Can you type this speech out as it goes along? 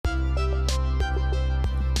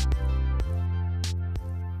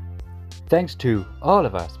Thanks to all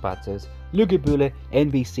of our sponsors, Lugabula,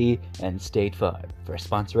 NBC, and State Farm for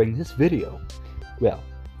sponsoring this video. Well,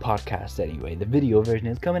 podcast anyway. The video version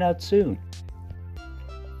is coming out soon.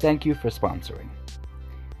 Thank you for sponsoring.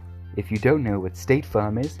 If you don't know what State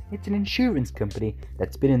Farm is, it's an insurance company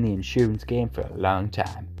that's been in the insurance game for a long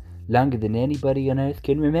time. Longer than anybody on earth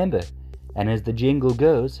can remember. And as the jingle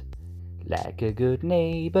goes, like a good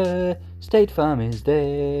neighbor, State Farm is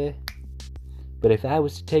there. But if I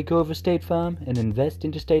was to take over State Farm and invest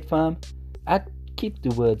into State Farm, I'd keep the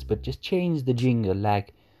words but just change the jingle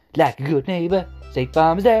like a good neighbor, State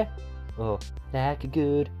Farm is there. Or like a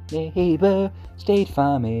good neighbor, State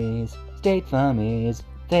Farm is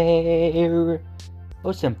there.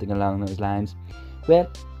 Or something along those lines.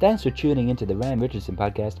 Well, thanks for tuning into the Ryan Richardson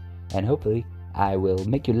podcast, and hopefully I will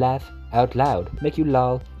make you laugh out loud, make you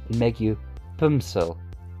lol, and make you pumsel.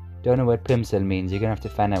 Don't know what pumsel means, you're gonna have to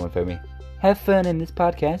find that one for me. Have fun in this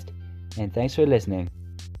podcast, and thanks for listening.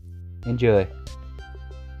 Enjoy.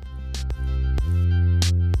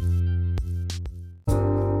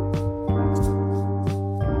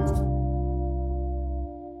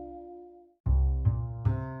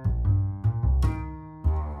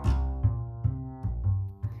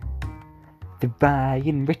 The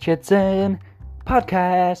Ryan Richardson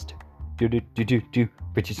podcast.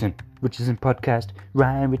 Richardson podcast.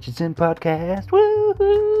 Ryan Richardson podcast.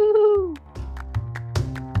 Woohoo!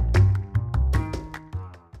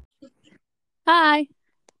 Hi.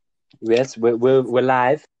 Yes, we're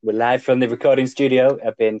live. We're live from the recording studio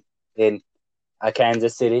up in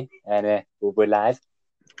Kansas City, and we're live.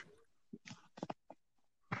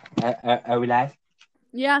 Are we live?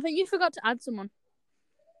 Yeah, I think you forgot to add someone.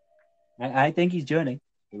 I think he's joining.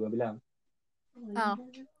 He won't be long. Oh.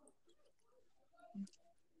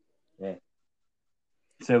 Yeah.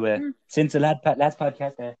 So since the last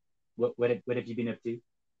podcast, what have you been up to?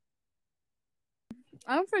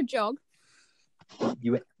 I went for a jog.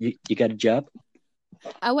 You got a job?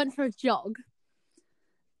 I went for a jog.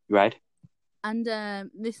 Right. And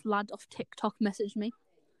this lad off TikTok messaged me.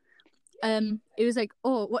 It was like,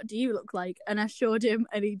 "Oh, what do you look like?" And I showed him,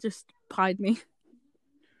 and he just pied me.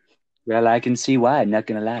 Well, I can see why. I'm not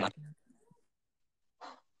gonna lie.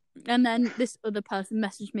 And then this other person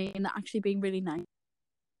messaged me, and they're actually being really nice.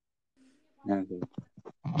 Okay.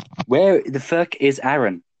 Where the fuck is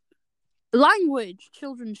Aaron? Language,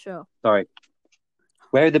 children's show. Sorry.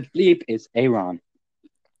 Where the bleep is Aaron?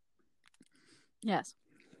 Yes.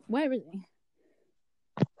 Where is he?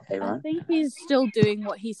 Aaron? I think he's still doing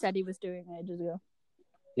what he said he was doing ages ago.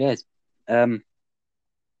 Yes.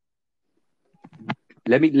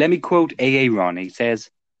 Let me quote Aaron. He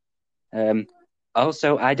says,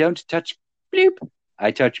 also, I don't touch bloop.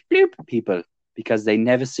 I touch bloop people because they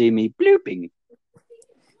never see me blooping.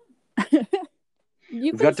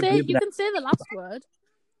 You can say the last word.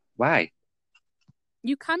 Why?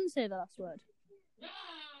 You can say the last word.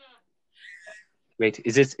 Wait,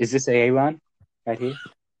 is this Aaron right here?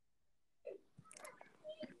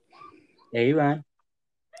 Aaron.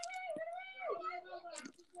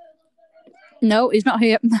 No, he's not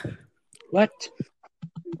here. What?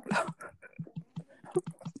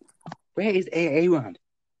 Where is Aaron?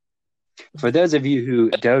 For those of you who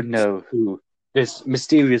don't know who this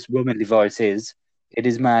mysterious womanly voice is, it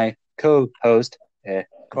is my co-host,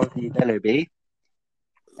 Courtney Bellerby,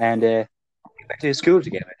 and we went to school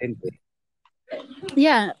together, didn't we?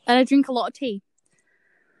 Yeah, and I drink a lot of tea.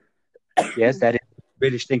 Yes, that is a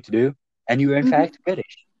British thing to do, and you are in fact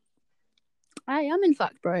British. I am in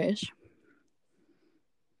fact British.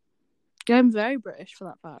 I'm very British for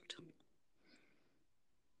that fact.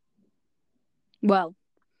 Well,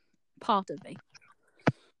 part of me.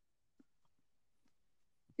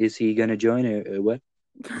 Is he going to join or what?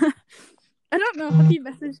 I don't know. Have you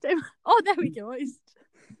messaged him? Oh, there we go.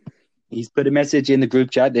 He's put a message in the group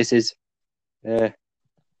chat. This is...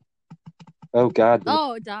 oh, God.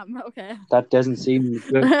 Oh, damn. Okay. That doesn't seem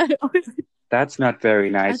good. That's not very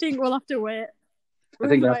nice. I think we'll have to wait. I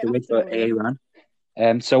think we'll have to wait for Aaron.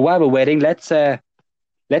 So while we're waiting, let's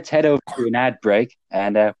head over to an ad break,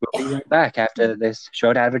 and we'll be right back after this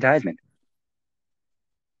short advertisement.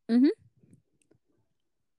 Mm-hmm.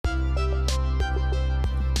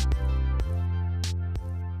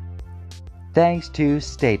 Thanks to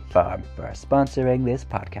State Farm for sponsoring this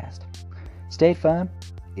podcast. State Farm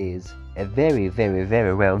is a very, very,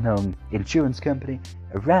 very well-known insurance company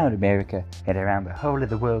around America and around the whole of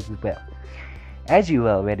the world as well. As you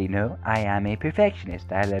already know, I am a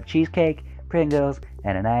perfectionist. I love cheesecake, Pringles,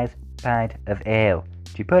 and a nice pint of ale.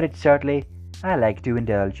 To put it shortly, I like to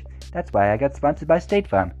indulge. That's why I got sponsored by State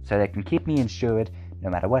Farm, so they can keep me insured no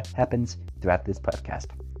matter what happens throughout this podcast.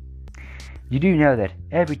 You do know that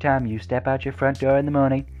every time you step out your front door in the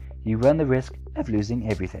morning, you run the risk of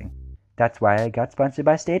losing everything. That's why I got sponsored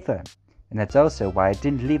by State Farm. And that's also why I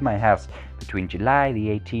didn't leave my house between July the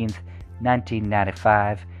 18th,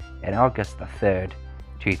 1995 and August the 3rd,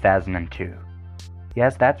 2002.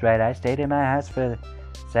 Yes, that's right, I stayed in my house for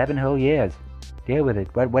 7 whole years. Deal with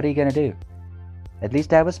it. What are you gonna do? At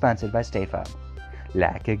least I was sponsored by State Farm.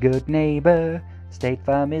 Like a good neighbor, State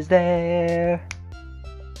Farm is there.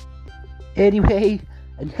 Anyway,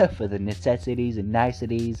 enough of the necessities and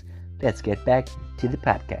niceties. Let's get back to the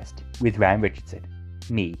podcast with Ryan Richardson.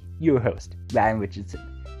 Me, your host, Ryan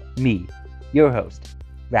Richardson. Me, your host,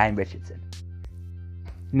 Ryan Richardson.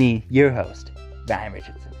 Me, your host, Ryan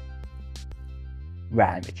Richardson.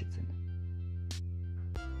 Ryan Richardson.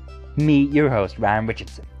 Me, your host, Ryan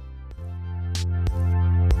Richardson.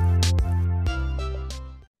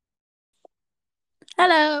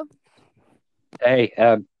 Hello. Hey,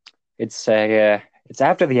 it's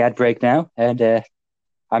after the ad break now, and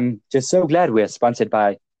I'm just so glad we're sponsored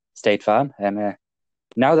by State Farm. And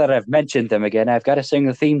now that I've mentioned them again, I've got to sing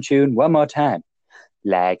the theme tune one more time.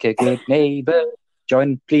 Like a good neighbor,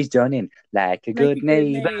 please join in. Like a good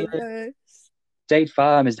neighbor, State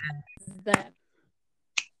Farm is there.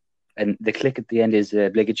 And the click at the end is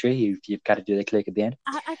obligatory. You've got to do the click at the end.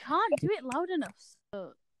 I can't do it loud enough.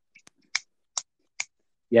 So.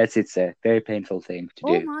 Yes, it's a very painful thing to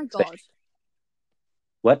do. Oh my god.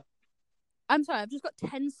 What? I'm sorry, I've just got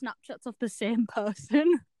 10 Snapchats of the same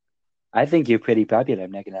person. I think you're pretty popular,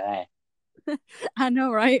 I'm not going to lie. I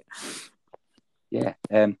know, right? Yeah.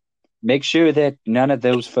 Make sure that none of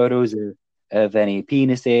those photos are of any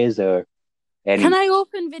penises or any... Can I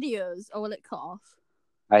open videos or will it cut off?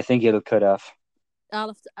 I think it'll cut off. I'll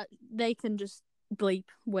have to, they can just bleep,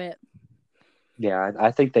 wait. Yeah,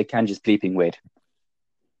 I think they can just bleeping wait.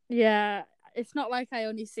 Yeah, it's not like I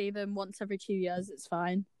only see them once every 2 years. It's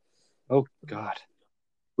fine. Oh, God.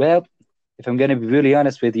 Well, if I'm going to be really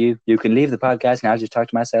honest with you, you can leave the podcast and I'll just talk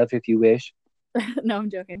to myself if you wish. No, I'm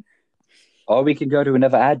joking. Or we can go to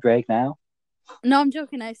another ad break now. No, I'm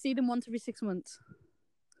joking. I see them once every 6 months.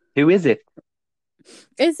 Who is it?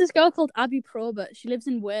 It's this girl called Abby Probert. She lives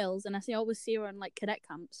in Wales, and I always see her on like cadet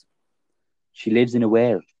camps. She lives in a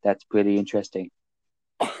whale. That's pretty interesting.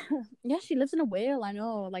 Yeah, she lives in a whale. I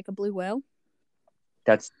know, like a blue whale.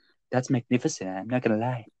 That's magnificent. I'm not gonna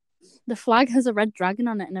lie. The flag has a red dragon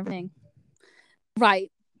on it and everything.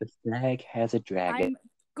 Right. The flag has a dragon.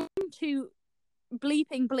 I'm going to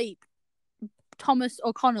bleeping bleep Thomas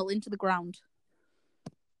O'Connell into the ground.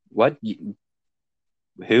 What?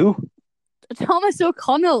 Who? Thomas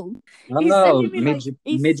O'Connell. Oh, he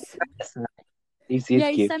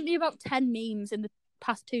cute. sent me about 10 memes in the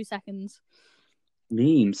past 2 seconds.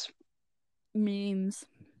 Memes.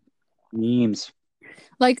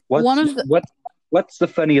 Like what's the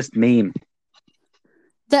funniest meme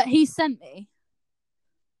that he sent me?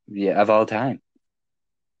 Yeah, of all time.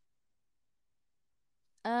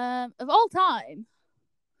 Of all time.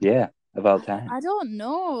 Yeah, of all time. I don't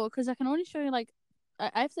know because I can only show you like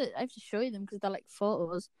I have to show you them because they're like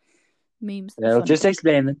photos, memes. Well, just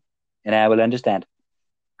explain them, and I will understand.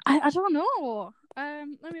 I don't know.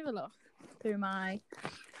 Let me have a look through my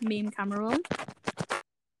meme camera roll.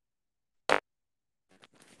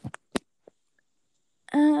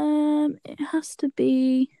 It has to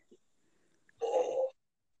be.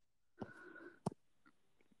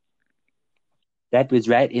 That was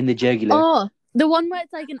right in the jugular. Oh, the one where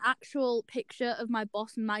it's like an actual picture of my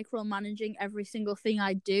boss micromanaging every single thing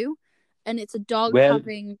I do, and it's a dog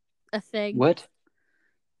having a thing. What?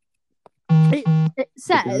 It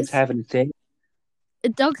says the dog's having a thing. A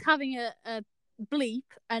dog's having a bleep,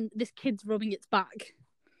 and this kid's rubbing its back.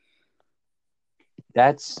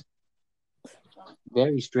 That's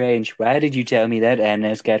very strange. Why did you tell me that?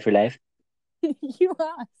 And Scared for Life. You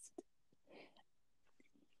asked.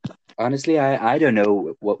 Honestly, I don't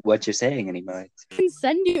know what you're saying anymore. I can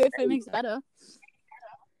send you if it makes it better.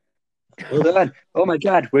 Hold on. Oh my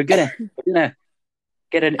God, we're gonna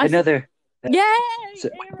get another. Yay!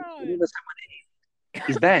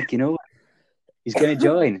 He's back. You know, he's gonna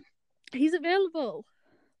join. He's available.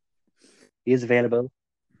 He is available.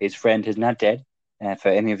 His friend is not dead. For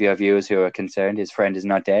any of your viewers who are concerned, his friend is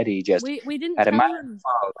not dead. He just we didn't had a minor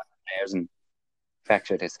fall downstairs and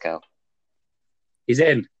fractured his skull. He's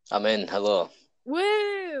in. I'm in. Hello.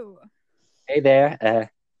 Woo! Hey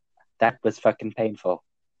there. That was fucking painful.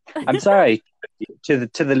 I'm sorry to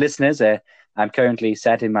the listeners. I'm currently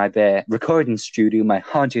sat in my recording studio, my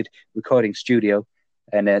haunted recording studio,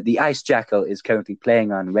 and the Ice Jackal is currently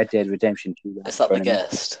playing on Red Dead Redemption 2. Is that the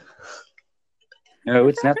guest? No,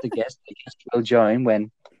 it's not the guest. The guest will join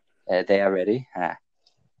when They are ready.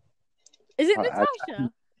 Is it I-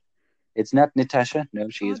 Natasha? It's not Natasha. No,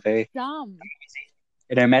 she is very Damn.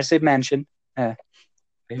 in a massive mansion. Very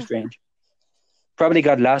strange. Probably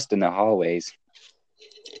got lost in the hallways.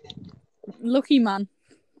 Lucky man.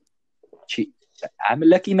 I'm a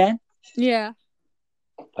lucky man. Yeah.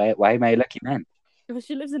 Why am I a lucky man? Because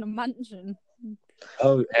she lives in a mansion.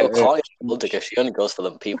 Oh, Courtney's a gold digger. She only goes for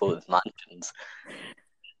the people with mansions.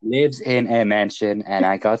 lives in a mansion, and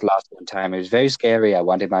I got lost one time. It was very scary. I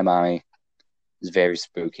wanted my mommy. It was very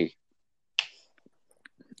spooky.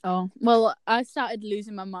 Oh, well, I started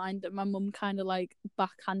losing my mind and my mum kind of like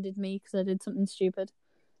backhanded me because I did something stupid.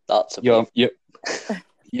 That's a You're bit...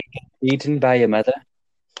 beaten by your mother?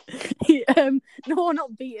 No,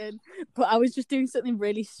 not beaten, but I was just doing something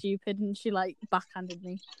really stupid and she like backhanded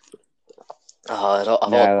me. Oh, I've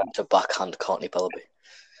No. wanted to backhand Courtney Bellaby.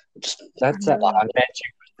 That's. I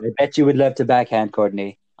bet you would love to backhand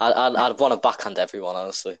Courtney. I'd want to backhand everyone,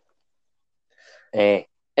 honestly. Eh,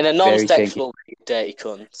 In a Very non-sexual way, dirty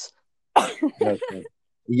cunts. okay.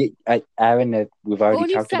 Aaron, we've already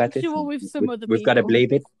Only talked about this. sexual with some other We've got to people.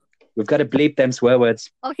 bleep it. We've got to bleep them swear words.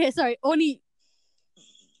 Okay, sorry, only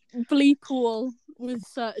bleepable with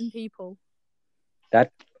certain people.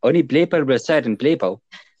 Only bleeper with certain people.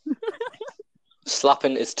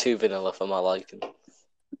 Slapping is too vanilla for my liking.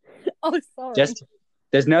 Oh, sorry.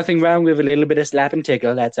 There's nothing wrong with a little bit of slap and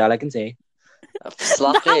tickle. That's all I can say.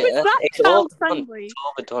 Slap How it. is that It's all child done. friendly? It's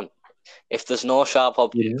overdone. If there's no sharp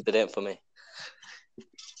objects, it ain't for me.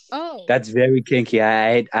 Oh, That's very kinky.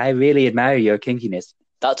 I really admire your kinkiness.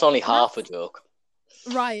 That's only half a joke.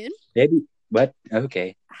 Ryan, Maybe what?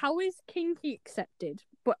 Okay. how is kinky accepted,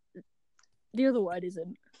 but the other word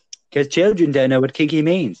isn't? Because children don't know what kinky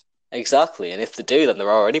means. Exactly, and if they do, then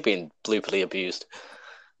they're already being bloopily abused.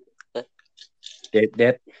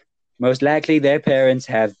 That most likely their parents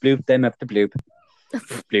have blooped them up the bloop.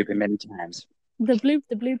 Blooping many times. The bloop,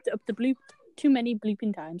 up the bloop. Too many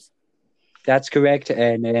blooping times. That's correct.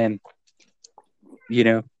 And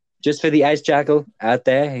just for the ice jackal out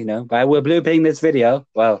there, while we're blooping this video,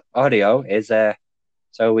 well, audio is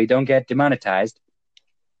so we don't get demonetized.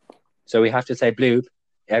 So we have to say bloop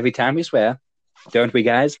every time we swear, don't we,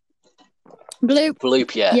 guys? Bloop.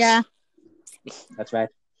 Bloop, yes. Yeah. That's right.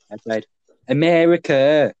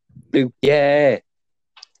 America, bloop, yeah.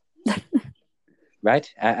 Right?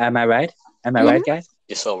 Am I right? Am I right, guys?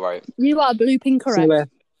 You're so right. You are blooping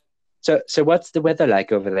correct. So what's the weather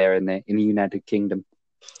like over there in the United Kingdom?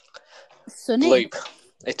 Sunny. Bloop.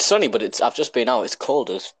 It's sunny, but I've just been out. It's cold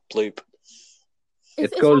as bloop.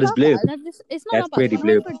 It's cold not as that bloop. bad. It's not That's that bad. pretty When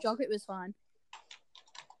I went bloop. for a jog, it was fine.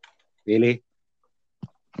 Really?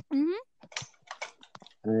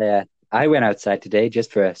 Mhm. I went outside today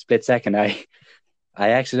just for a split second. I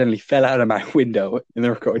accidentally fell out of my window in the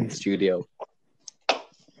recording studio.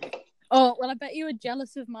 Oh well, I bet you were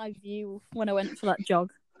jealous of my view when I went for that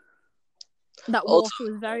jog. That Also-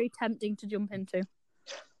 water was very tempting to jump into.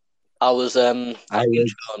 I was Carry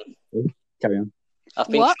on. I've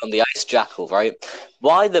been What? on the ice jackal, right?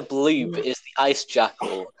 Why the bloop is the ice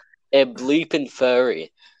jackal a bleeping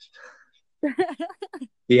furry?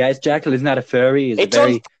 The ice jackal is not a furry. It's It's a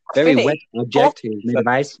very, very unfitting. wet object. It's made of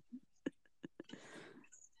ice.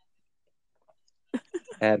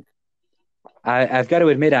 I've got to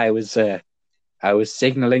admit, I was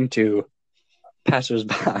signaling to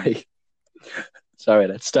passers-by. Sorry,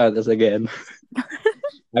 let's start this again.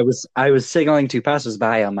 I was signaling to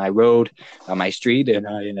passers-by on my road, on my street, and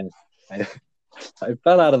I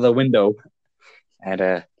fell out of the window, and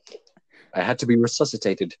I had to be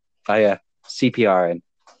resuscitated via CPR, and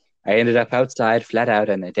I ended up outside, flat out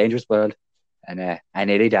in a dangerous world, and I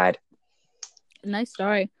nearly died Nice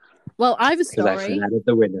story. Well, I have a because I story. fell out of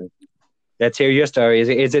the window. Let's hear your story.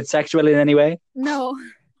 Is it sexual in any way? No.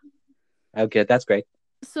 Okay, that's great.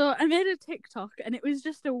 So I made a TikTok and it was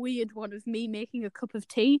just a weird one of me making a cup of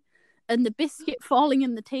tea and the biscuit falling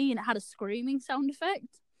in the tea and it had a screaming sound effect.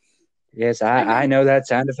 Yes, I know that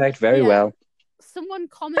sound effect very well. Someone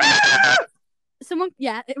commented.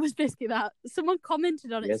 It was basically that. Someone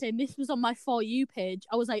commented on it Yes. saying this was on my For You page.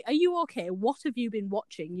 I was like, are you okay? What have you been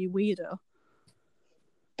watching, you weirdo?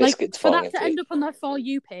 Biscuits For falling that to into end up on their For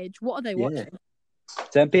You page, what are they watching?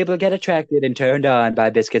 Some people get attracted and turned on by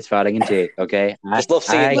biscuits falling in tea, okay? Just love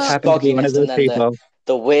seeing I the happen to be one of sogginess those and then people.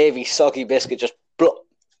 the wavy, soggy biscuit just blop,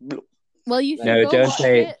 blop. Well, you should No, go don't watch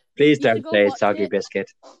say it. Please You don't should go say watch soggy it. biscuit.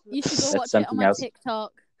 You should go That's watch it on something my else.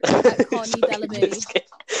 TikTok at Courtney Soggy Bellaby. biscuit.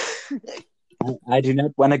 I do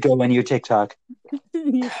not want to go on your TikTok.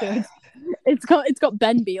 You should. It's got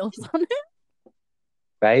Ben Beals on it.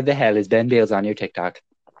 Why the hell is Ben Beals on your TikTok?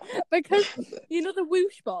 Because you know the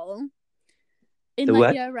whoosh bottle in The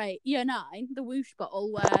like what? year 9, the whoosh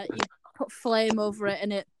bottle where you put flame over it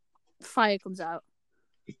and fire comes out.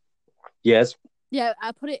 Yes. Yeah,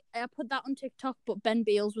 I put that on TikTok, but Ben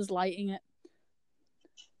Beals was lighting it.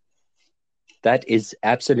 That is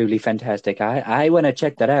absolutely fantastic. I want to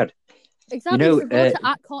check that out. Exactly. You know, So go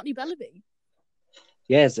to @Courtney Bellaby.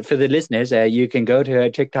 yes, for the listeners, you can go to her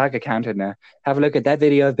TikTok account and have a look at that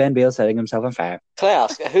video of Ben Beale setting himself on fire. Can I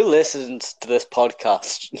ask, who listens to this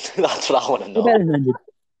podcast? That's what I want to know.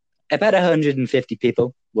 About 150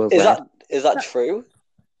 people worldwide. Is that true?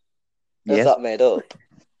 Yes. Is that made up?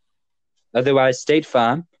 Otherwise, State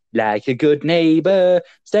Farm, like a good neighbor,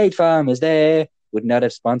 State Farm is there, would not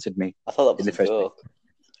have sponsored me I thought that in was the a first joke.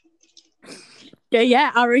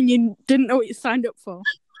 Yeah, Aaron, you didn't know what you signed up for.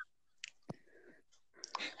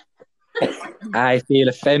 I feel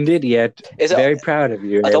offended, yet very proud of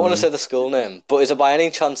you. I don't want to say the school name, but is it by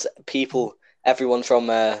any chance everyone from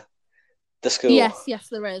the school? Yes,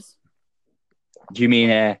 there is. Do you mean,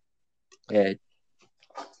 that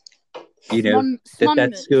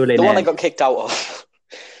school in... The one I got kicked out of.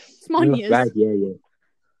 Smoniers. Right, yeah.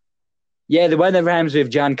 Yeah, the one that rhymes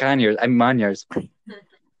with John Conyers. Moniers.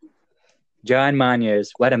 John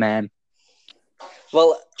Moniers. What a man.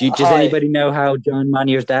 Well, does anybody know how John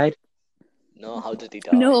Moniers died? No, how did he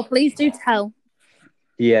die? No, please do tell.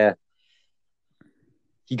 Yeah.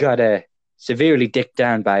 He got severely dicked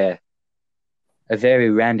down by a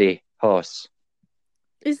very randy horse.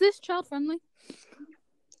 Is this child friendly?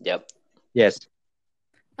 Yep. Yes.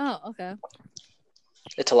 Oh, okay.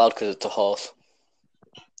 It's allowed because it's a horse.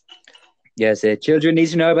 Yes, children need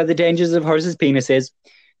to know about the dangers of horses' penises,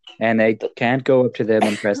 and they can't go up to them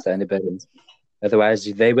and press any buttons. Otherwise,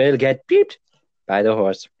 they will get beeped by the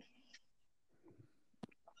horse.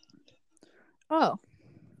 Oh.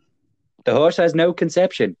 The horse has no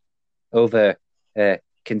conception over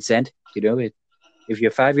consent. You know, if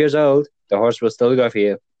you're 5 years old, the horse will still go for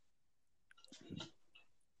you.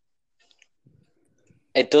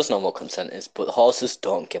 It does know what consent is, but horses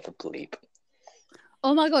don't give a bleep.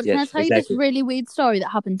 Oh my god, can I tell you this really weird story that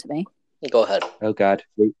happened to me? Go ahead. Oh god.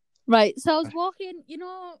 Right, so I was walking,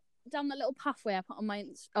 down that little pathway I put on my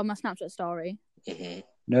Snapchat story. Mm-hmm.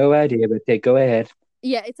 No idea, but go ahead.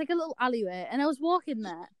 Yeah, it's like a little alleyway, and I was walking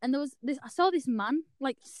there, and there was I saw this man,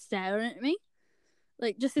 like, staring at me.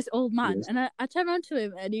 Like, just this old man. Yes. And I turned around to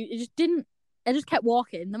him, and he just didn't... I just kept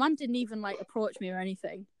walking. The man didn't even, like, approach me or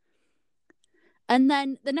anything. And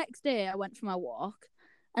then the next day, I went for my walk,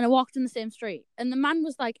 and I walked in the same street. And the man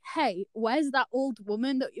was like, hey, where's that old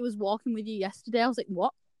woman that was walking with you yesterday? I was like,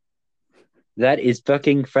 what? That is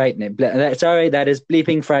fucking frightening. Sorry, that is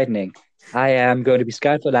bleeping frightening. I am going to be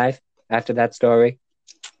scarred for life after that story.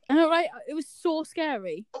 I know, right? It was so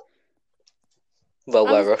scary. Well,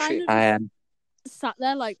 where was she? I am. Sat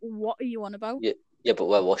there like, what are you on about? Yeah, but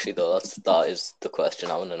where was she though? That is the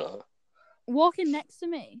question I want to know. Walking next to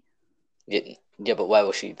me. Yeah, but where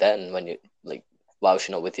was she then? When why was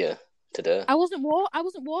she not with you today? I wasn't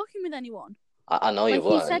walking with anyone. I know you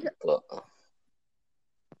weren't. But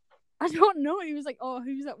I don't know. He was like, "Oh,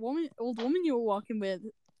 who's that old woman you were walking with?"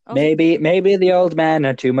 Maybe the old man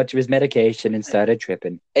had too much of his medication and started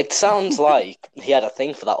tripping. It sounds like he had a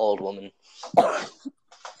thing for that old woman.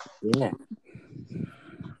 Yeah.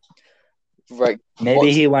 Right.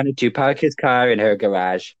 Maybe he wanted to park his car in her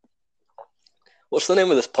garage. What's the name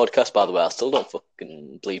of this podcast, by the way? I still don't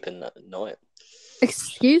fucking bleeping know it.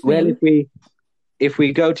 Excuse me. Well, if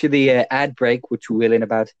we go to the ad break, which we will in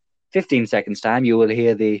about 15 seconds time, you will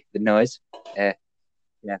hear the noise. Yeah.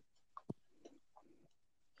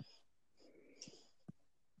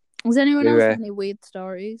 Does anyone else have any weird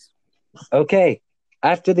stories? Okay.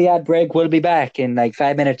 After the ad break, we'll be back in like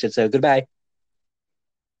 5 minutes or so. Goodbye.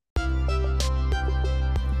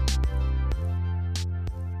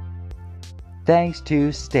 Thanks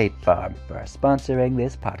to State Farm for sponsoring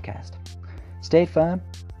this podcast. State Farm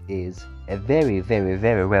is a very, very,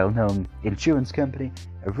 very well-known insurance company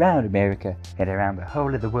around America and around the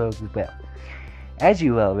whole of the world as well. As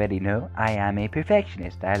you already know, I am a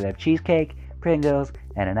perfectionist. I love cheesecake, Pringles,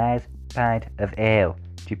 and a nice pint of ale.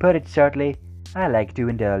 To put it shortly, I like to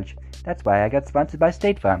indulge. That's why I got sponsored by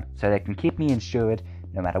State Farm, so they can keep me insured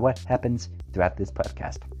no matter what happens throughout this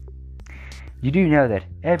podcast. You do know that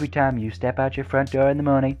every time you step out your front door in the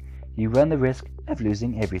morning, you run the risk of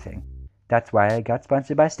losing everything. That's why I got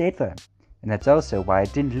sponsored by State Farm. And that's also why I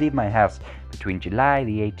didn't leave my house between July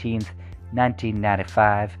the 18th,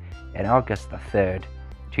 1995 and August the 3rd,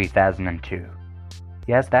 2002.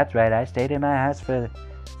 Yes, that's right, I stayed in my house for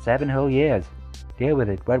 7 whole years. Deal with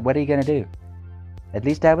it. What are you going to do? At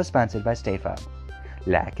least I was sponsored by State Farm.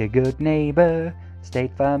 Like a good neighbor,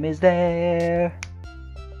 State Farm is there.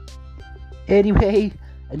 Anyway,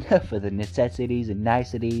 enough of the necessities and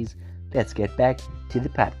niceties. Let's get back to the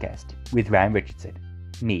podcast with Ryan Richardson.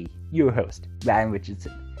 Me, your host, Ryan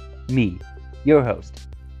Richardson. Me, your host,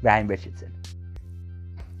 Ryan Richardson.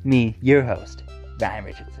 Me, your host, Ryan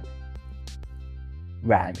Richardson.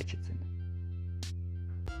 Ryan Richardson.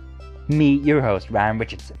 Me, your host, Ryan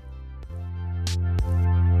Richardson.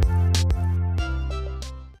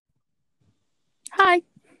 Hi.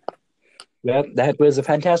 Well, that was a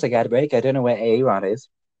fantastic ad break. I don't know where Aaron is.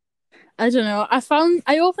 I don't know.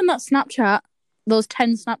 I opened that Snapchat, those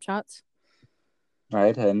 10 Snapchats.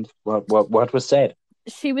 Right, and what was said?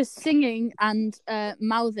 She was singing and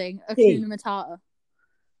mouthing Hakuna Matata.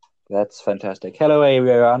 That's fantastic. Hello,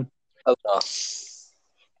 Aaron. Oh, no.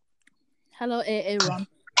 Hello, Aaron.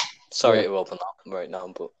 Sorry to open that right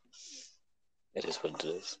now, but it is what it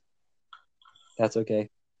is. That's okay.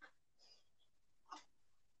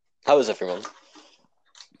 How is everyone?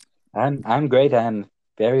 I'm great. I'm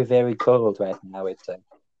very, very cold right now. It's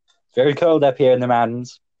very cold up here in the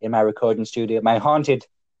mountains in my recording studio, my haunted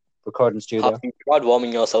recording studio. Have you tried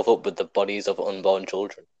warming yourself up with the bodies of unborn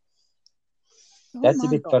children? That's a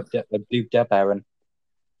bit fucked up, blooped up, Aaron.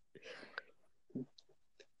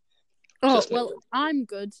 Oh, well, I'm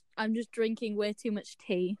good. I'm just drinking way too much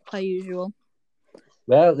tea, per usual.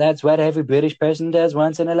 Well, that's what every British person does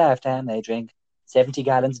once in a lifetime. They drink 70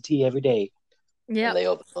 gallons of tea every day. Yeah. And they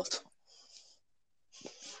overdose.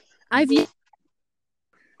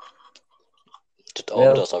 Just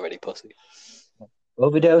overdose already, pussy.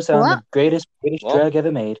 Overdose on the greatest British drug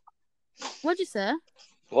ever made. What'd you say?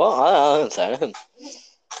 What? I didn't say anything.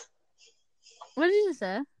 What did you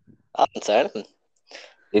say? I didn't say anything.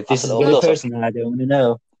 If this is really personal, I don't want to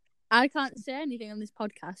know. I can't say anything on this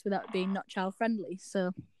podcast without being not child friendly,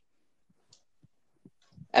 so.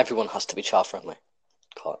 Everyone has to be child friendly,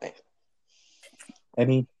 Courtney. I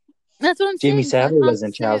mean, that's what I'm Jimmy saying. Savile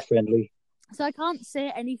wasn't child friendly. So I can't say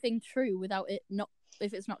anything true without it not,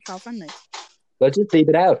 if it's not child friendly. Well, just leave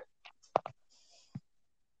it out.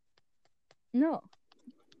 No.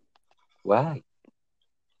 Why?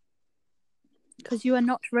 Because you are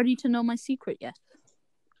not ready to know my secret yet.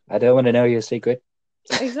 I don't want to know your secret.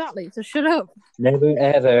 Exactly, so shut up. Never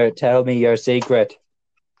ever tell me your secret.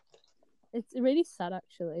 It's really sad,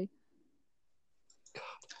 actually.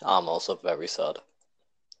 I'm also very sad.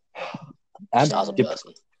 I'm Just as a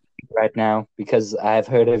person. Right now because I've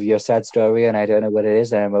heard of your sad story and I don't know what it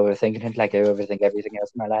is and I'm overthinking it like I overthink everything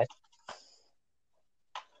else in my life.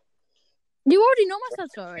 You already know my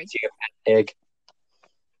sad story. Egg.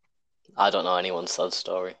 I don't know anyone's sad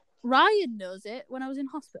story. Ryan knows it when I was in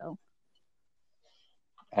hospital.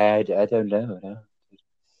 I don't know. No.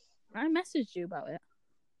 I messaged you about it.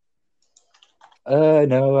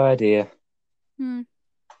 No idea.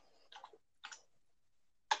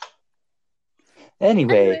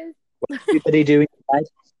 Anyway, what's everybody doing tonight?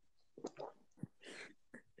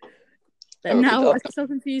 And now I'm so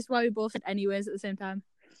confused why we both said anyways at the same time.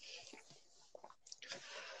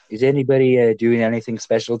 Is anybody doing anything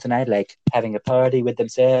special tonight, like having a party with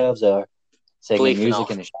themselves or singing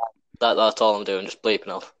music in a shop? That's all I'm doing, just bleeping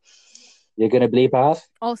off. You're going to bleep off?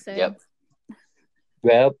 Also. Yep.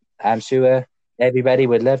 Well, I'm sure everybody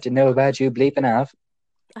would love to know about you bleeping off.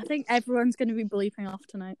 I think everyone's going to be bleeping off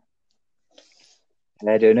tonight.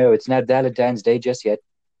 I don't know. It's not Valentine's Day just yet.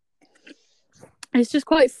 It's just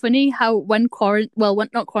quite funny how when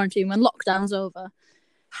lockdown's over,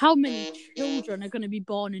 how many children are going to be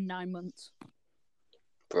born in 9 months?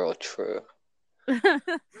 Bro, true.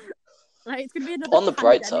 Like it's going to be another on the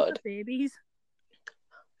bright side. Of babies.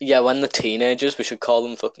 Yeah, when the teenagers, we should call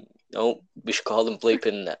them bleeping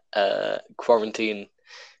quarantine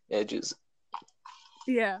ages.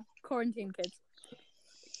 Yeah, quarantine kids.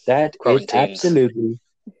 That is absolutely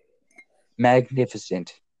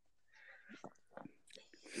magnificent.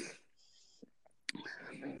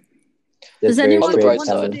 Does anyone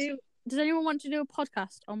want to do a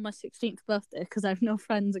podcast on my 16th birthday? Because I have no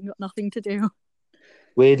friends and got nothing to do.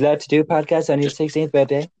 We'd love to do a podcast on your 16th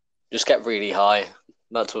birthday. Just get really high.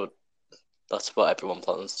 That's what everyone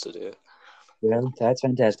plans to do. Well, that's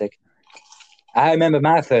fantastic. I remember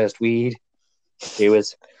my first weed. It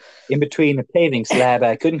was in between a paving slab.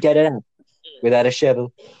 I couldn't get it out without a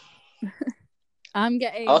shovel. I'm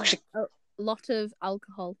getting a lot of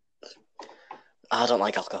alcohol. I don't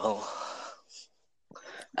like alcohol.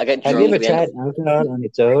 I get drunk. Have you ever tried alcohol on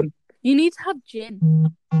its own? You need to have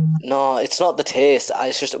gin. No, it's not the taste.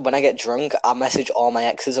 It's just when I get drunk, I message all my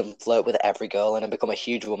exes and flirt with every girl and I become a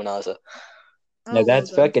huge womanizer. Oh, No,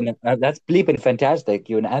 that's well done. fucking. That's bleeping fantastic.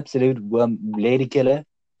 You're an absolute lady killer.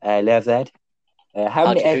 I love that. How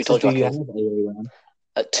many Who exes told do you I you could? have?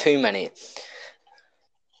 Aaron? Too many.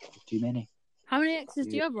 Too many. How many exes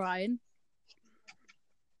do you have, Ryan?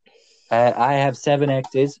 I have 7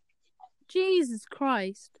 exes. Jesus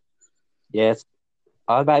Christ. Yes,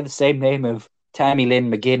 all by the same name of Tammy Lynn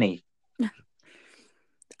McGinney.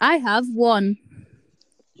 I have 1.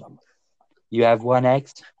 You have 1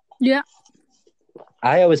 ex. Yeah.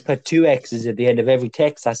 I always put 2 exes at the end of every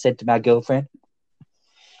text I sent to my girlfriend.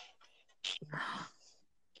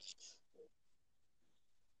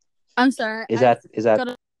 I'm sorry. Is that?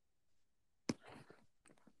 Gotta...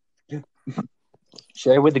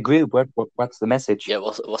 Share with the group. What's the message? Yeah,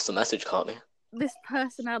 what's the message, Courtney? This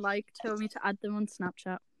person I like told me to add them on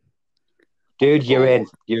Snapchat. Dude, you're in.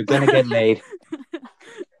 You're gonna get laid.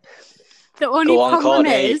 The only Go on, problem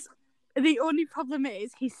Courtney. is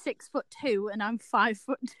he's 6'2" and I'm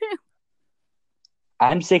 5'2".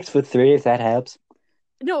 I'm 6'3", if that helps.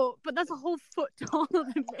 No, but that's a whole foot taller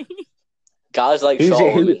than me. Guys like Who's short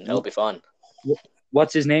it- who- women. It'll be fun.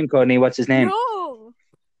 What's his name, Courtney? What's his name? No.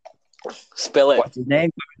 Spill it. What's his name,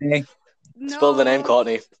 Courtney? No. Spill the name,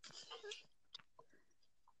 Courtney.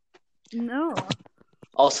 No.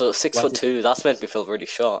 Also, 6'2". That's meant to feel really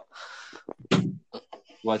short.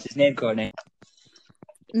 What's his name, Courtney?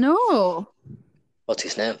 No. What's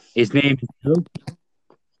his name? His name is Joe.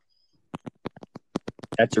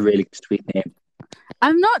 That's a really sweet name.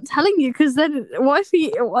 I'm not telling you because then what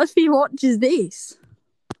if he watches this?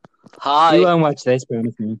 Hi. You won't watch this,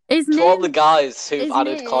 promise me. His To all name. the guys who've his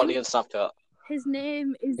added name- Courtney on Snapchat. His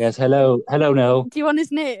name is. Yes, hello. Hello, no. Do you want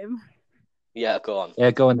his name? Yeah, go on.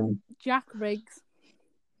 Yeah, go on then. Jack Riggs.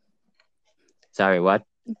 Sorry, what?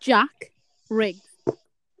 Jack Riggs.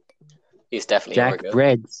 He's definitely Jack a girl.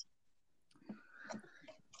 Briggs.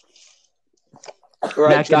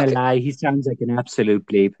 Right, Not gonna Jack. lie, he sounds like an absolute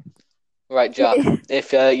bleep. Right, Jack.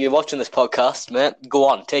 If you're watching this podcast, mate, go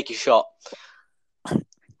on, take your shot.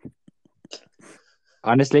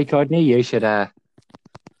 Honestly, Courtney, you should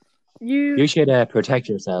protect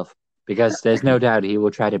yourself because there's no doubt he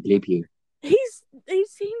will try to bleep you. He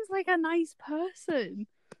seems like a nice person.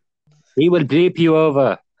 He will bleep you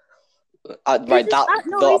over. Right, he's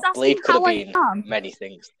asking bleep could have how I been am. many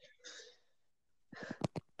things.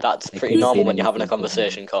 That's It pretty could have normal been when you're having a anything,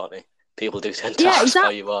 conversation, Courtney. People do tend to Yeah, ask exactly. how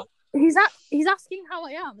you are. He's asking how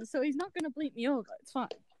I am, so he's not going to bleep me over. It's fine.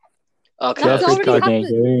 Okay. That's Go for it, already Courtney.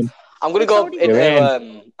 happened. You're in. I'm gonna It's go already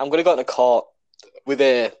into I'm gonna go into court with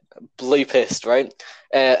a bloopist, right?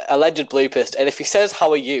 Alleged bloopist, and if he says "How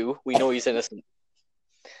are you?" we know he's innocent.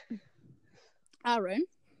 Aaron,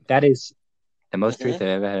 That is the most Mhm. truth I've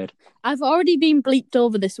ever heard. I've already been bleeped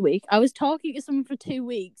over this week. I was talking to someone for 2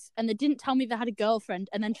 weeks, and they didn't tell me they had a girlfriend,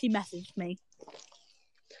 and then she messaged me.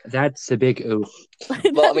 That's a big oof.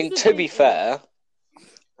 Well, I mean, to be fair,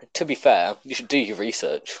 you should do your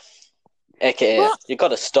research. AKA, What? you got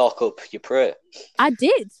to stalk up your prey. I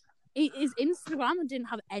did. His Instagram didn't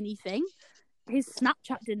have anything. His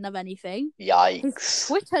Snapchat didn't have anything. His Yikes!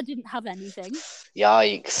 Twitter didn't have anything.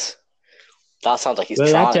 Yikes! That sounds like he's Well,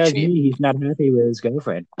 that trying to tells cheat. me he's not happy with his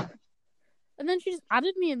girlfriend. And then she just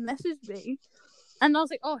added me and messaged me. And I was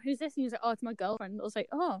like, oh, who's this? And he was like, oh, it's my girlfriend. I was like,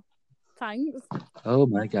 oh, thanks. Oh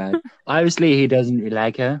my god. Obviously, he doesn't really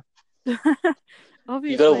like her.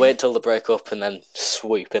 Obviously. You gotta wait till they break up and then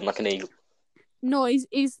swoop in like an eagle. No, he's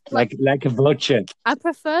Like a vulture. I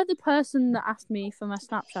prefer the person that asked me for my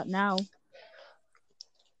Snapchat now.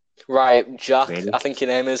 Right, Jack. Really? I think your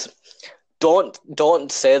name is.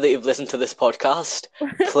 Don't say that you've listened to this podcast.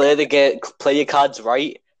 Play your cards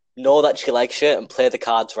right. Know that she likes you, and play the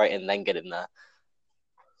cards right, and then get in there.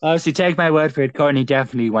 Oh, so take my word for it. Courtney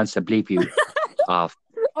definitely wants to bleep you off.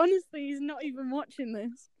 Honestly, he's not even watching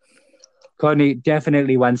this. Courtney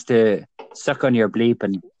definitely wants to suck on your bleep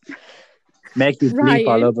and make you bleep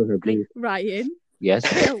all Ryan. over her bleep. Ryan, Yes.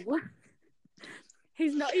 chill.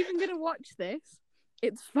 He's not even going to watch this.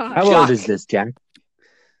 It's fine. How old is this, Jack?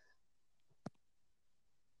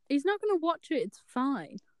 He's not going to watch it. It's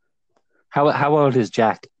fine. How old is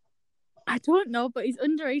Jack? I don't know, but he's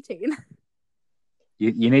under 18.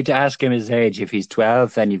 You need to ask him his age. If he's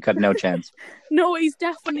 12, then you've got no chance. No, he's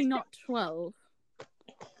definitely not 12.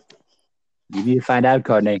 You need to find out,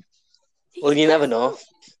 Courtney. Well, you never know.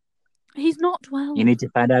 He's not 12. You need to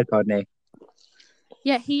find out, Courtney.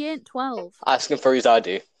 Yeah, he ain't 12. Ask him for his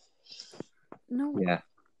ID. No. Yeah.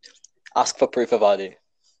 Ask for proof of ID.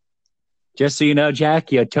 Just so you know,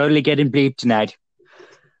 Jack, you're totally getting bleeped tonight.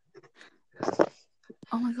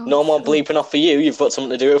 Oh my god. No more bleeping off for you. You've got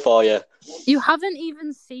someone to do it for you. You haven't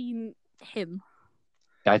even seen him.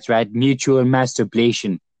 That's right, mutual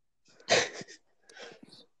masturbation.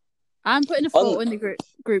 I'm putting a photo in the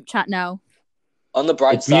group chat now. On the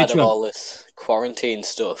bright It's side of mutual. all this quarantine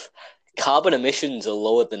stuff, carbon emissions are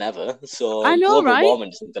lower than ever, so I know, global right? warming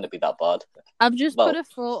isn't going to be that bad. I've just Well- put a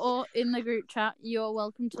photo in the group chat. You're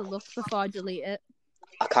welcome to look before I delete it.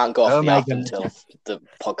 I can't go off Oh the my app God. until the Yeah,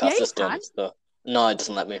 podcast you is done. can. So. No, it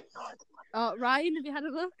doesn't let me. Oh, Ryan, have you had a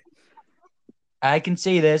look? I can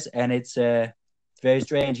see this, and it's very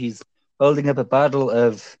strange. He's holding up a bottle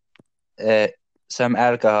of some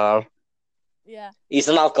alcohol. Yeah. He's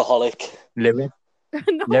an alcoholic. Lirette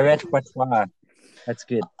No. Poitras. That's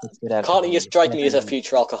good. That's good alcohol. Courtney, you strike me as a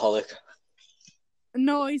future alcoholic.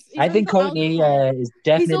 No, he's I only think got Courtney alcohol. is He's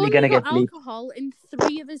definitely only going to got get bleeped. alcohol in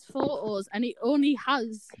 3 of his photos, and he only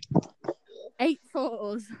has 8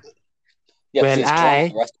 photos. Yeah, Well, he's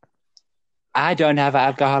drunk the rest. I don't have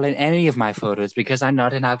alcohol in any of my photos because I'm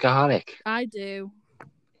not an alcoholic. I do.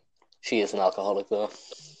 She is an alcoholic, though.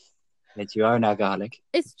 But you are an alcoholic.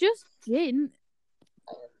 It's just gin.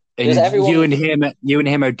 And Does everyone- you and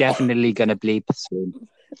him are definitely going to bleep soon.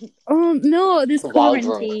 Oh no, there's Wild drunk.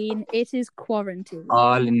 quarantine. It is quarantine.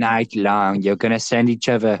 All night long. You're going to send each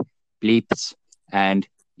other bleeps and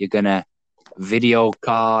you're going to video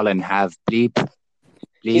call and have bleep.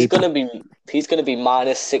 He's gonna be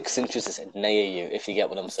minus 6 inches near you, if you get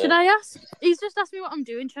what I'm saying. Should I ask? He's just asked me what I'm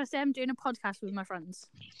doing. Should I say I'm doing a podcast with my friends?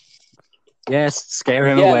 Yes, scare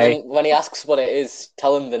him Yeah, away. and then when he asks what it is,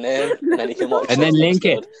 tell him the name, and then he can watch. And the then link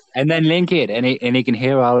it. episode. And then link it. And he can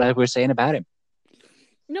hear all that we're saying about him.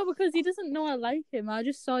 No, because he doesn't know I like him. I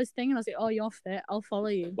just saw his thing and I was like, "Oh, you're fit. I'll follow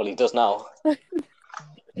you." Well, he does now.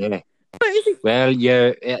 Yeah. But is he... Well,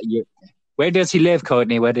 you. Where does he live,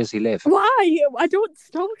 Courtney? Where does he live? Why? I don't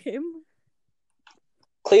stalk him.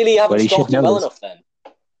 Clearly, you haven't Well, he stalked should him know well this. enough. Then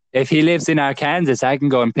If he lives in Arkansas, I can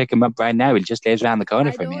go and pick him up right now. He just lives around the corner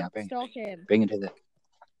I from me. don't I'll bring stalk him. him to the.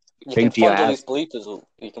 you Bring can to your fondle house. his bleep as well.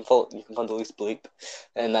 You can fondle his bleep,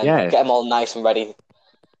 and then Yeah. get him all nice and ready.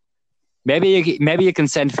 Maybe you can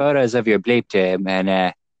send photos of your bleep to him,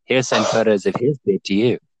 and he'll send photos of his bleep to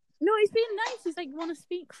you. No, he's being nice. He's like, "Want to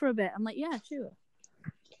speak for a bit?" I'm like, "Yeah, sure."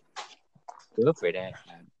 Go for it.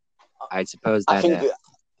 I suppose I that. think,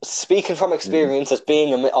 speaking from experience as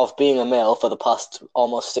being a male for the past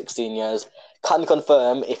almost 16 years, can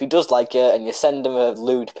confirm if he does like you and you send him a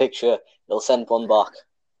lewd picture, he'll send one back.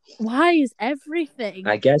 Why is everything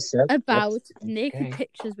I guess so. about That's naked okay.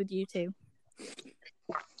 pictures with you two?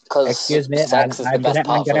 Because Excuse me, sex is the best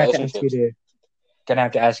part of relationships. Gonna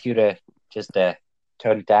have to ask you to just tone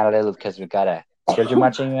it down a little because we've got children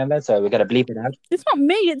watching on that, so we got to bleep it out. It's not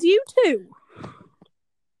me. It's you two.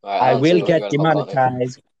 Right, I I'll will see what get you're on about, Courtney.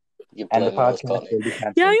 demonetized, You and the blame us, podcast Courtney. will be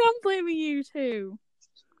cancelled. Yeah, I am blaming you two.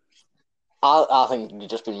 I think you've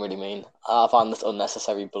just been really mean. I find this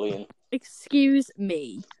unnecessary bullying. Excuse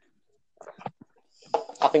me.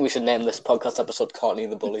 I think we should name this podcast episode Courtney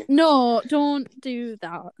the Bully. No, don't do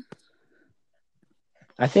that.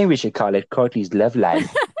 I think we should call it Courtney's Love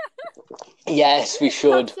Life. Yes, we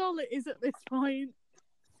should. That's all it is at this point.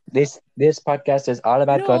 This podcast is all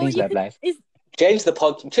about Courtney's love life. Change this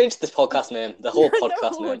podcast name, the whole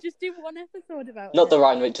podcast No, name. just do one episode about Not it. the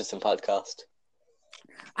Ryan Richardson podcast.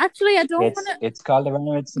 Actually, I don't want to. It's called the Ryan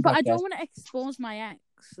Richardson But podcast. I don't want to expose my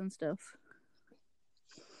ex and stuff.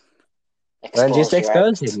 Well, just your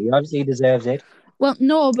expose ex. him. He obviously deserves it. Well,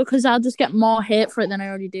 no, because I'll just get more hate for it than I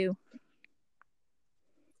already do.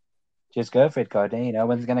 Just go for it, Courtney. No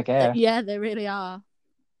one's gonna care. Yeah, they really are.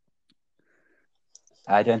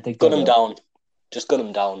 I don't think. Gun they him will. down. Just gun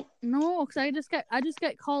him down. No, because I just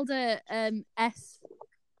get called a S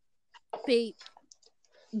B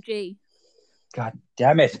G. God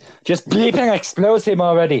damn it! Just bleeping expose him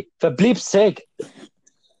already. For bleep's sake.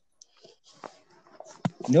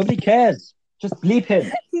 Nobody cares. Just bleep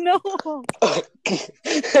him. No, Get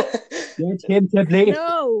him to bleep.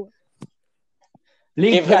 no,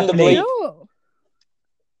 Bleep Give him the that bleep. no.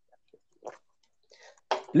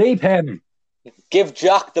 Bleep him. Give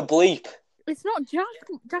Jack the bleep. It's not Jack.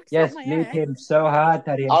 Jack's Yes, not my bleep ex. him so hard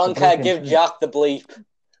that he has I don't to care. bleep him Give too. Jack the bleep.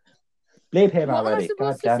 Bleep him What am I already. God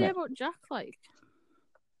supposed to damn say it. about Jack? Like,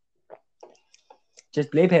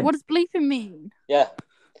 Just bleep him what does bleeping mean? Yeah.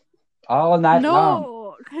 all night long.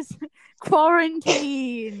 No, because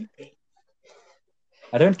quarantine.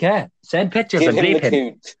 I don't care. Send pictures Give and him the bleep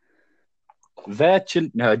him. coot. Virtual.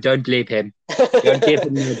 No, don't bleep him. Don't give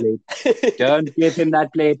him the bleep. Don't give him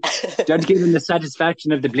that bleep. Don't give him the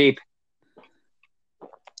satisfaction of the bleep.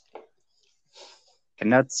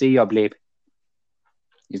 Cannot see your bleep.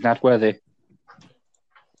 He's not worthy.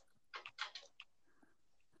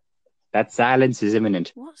 That silence is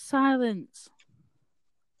imminent. What silence?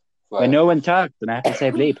 When no one talks, then I have to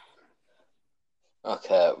say bleep.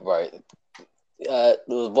 Okay, right.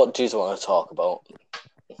 What do you want to talk about?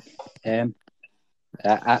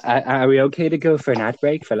 Are we okay to go for an ad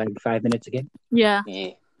break for like 5 minutes again? Yeah.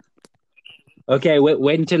 Yeah. Okay,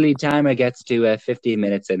 wait until the timer gets to 15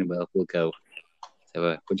 minutes and we'll go.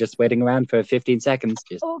 So we're just waiting around for 15 seconds,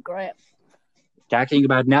 just Oh, great. talking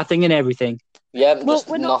about nothing and everything. Yeah, Well, just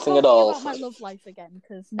we're not nothing talking at all. about my love life again,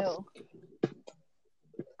 because no.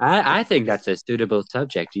 I think that's a suitable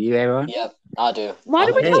subject. Do you, everyone? Yeah, I do. Why I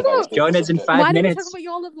do think we it's a talk very about? suitable Join us in subject. 5 Why do we minutes. talk about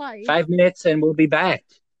your love life? 5 minutes and we'll be back.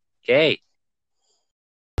 Okay.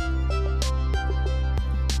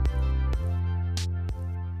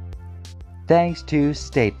 Thanks to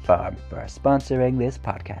State Farm for sponsoring this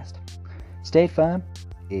podcast. State Farm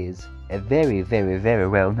is a very, very, very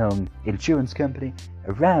well-known insurance company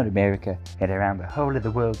around America and around the whole of the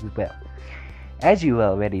world as well. As you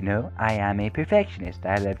already know, I am a perfectionist.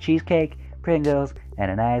 I love cheesecake, Pringles, and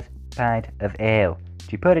a nice pint of ale.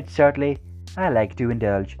 To put it shortly, I like to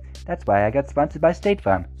indulge. That's why I got sponsored by State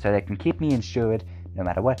Farm, so they can keep me insured no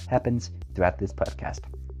matter what happens throughout this podcast.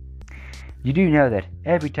 You do know that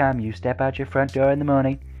every time you step out your front door in the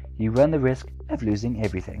morning, you run the risk of losing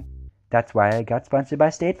everything. That's why I got sponsored by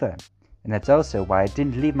State Farm. And that's also why I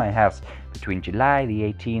didn't leave my house between July the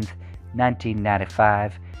 18th,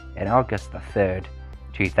 1995 and August the 3rd,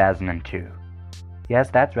 2002. Yes,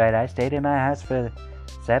 that's right, I stayed in my house for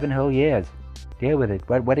 7 whole years. Deal with it.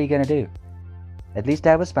 What are you gonna do? At least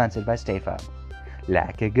I was sponsored by State Farm.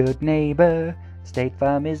 Like a good neighbor, State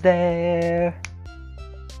Farm is there.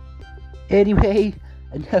 Anyway,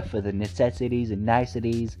 enough of the necessities and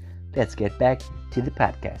niceties. Let's get back to the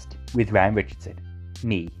podcast with Ryan Richardson.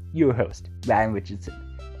 Me, your host, Ryan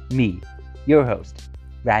Richardson. Me, your host,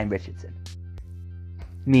 Ryan Richardson.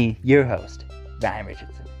 Me, your host, Ryan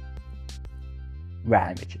Richardson.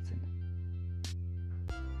 Ryan Richardson.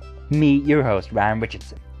 Me, your host, Ryan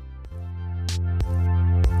Richardson.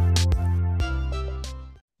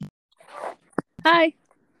 Hi.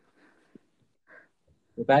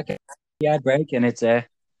 We're back at the ad break, and it's a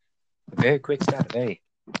very quick start. Very,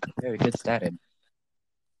 very good started.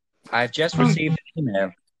 I've just received an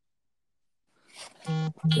email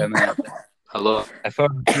from Hello. a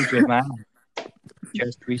former teacher of mine.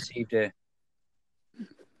 Just received a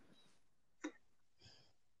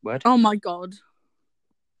what? Oh my god.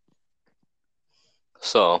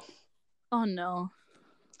 So, Oh no.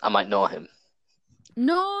 I might know him.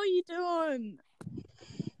 No, you don't.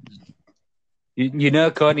 You know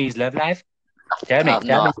Courtney's love life? Tell me.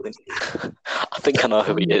 I think I know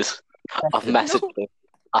who he is. I've messaged him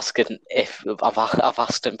asking if I've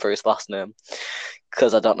asked him for his last name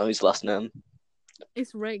because I don't know his last name.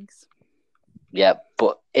 It's Riggs. Yeah,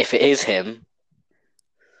 but if it is him,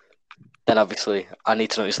 then obviously I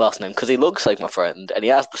need to know his last name because he looks like my friend and he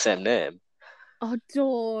has the same name. Oh,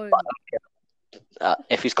 don't.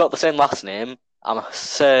 If he's got the same last name, I'm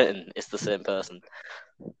certain it's the same person.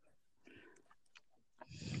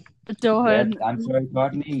 Don't. Well, I'm sorry,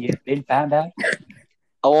 Courtney. You've been found out.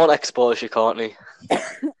 I won't expose you, Courtney.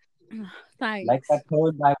 Thanks. Like that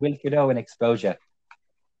poem by Wilfred Owen, Exposure.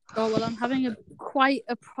 Oh well, I'm having quite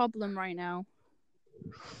a problem right now.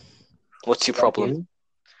 What's your problem?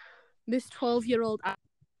 This 12-year-old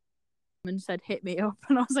woman said hit me up,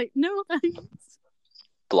 and I was like, no thanks.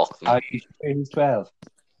 Block them. Are you sure he's 12?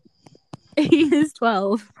 He is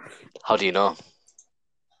 12 How do you know?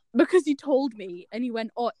 because he told me, and he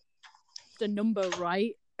went, "Oh, the number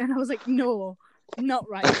right," and I was like, "No, not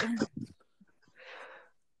right."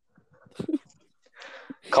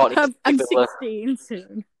 Courtney, I'm 16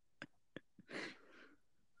 soon.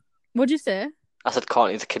 What'd you say? I said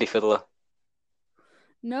Courtney's a kiddie fiddler.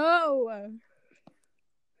 No.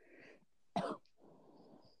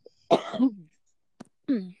 I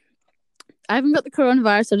haven't got the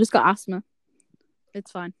coronavirus. I just got asthma.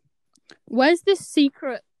 It's fine. Where's this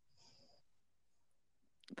secret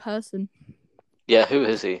person? Yeah, who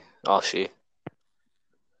is he? Or she?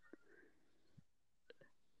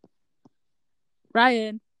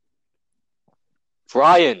 Ryan.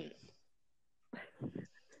 Ryan!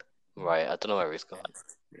 Right, I don't know where he's gone.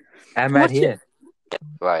 I'm right here.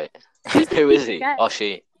 Right. Who is he? Or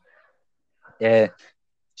she? Yeah,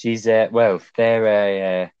 she's well,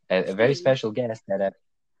 they're a very special guest that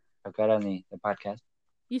I've got on the podcast.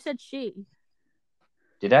 You said she.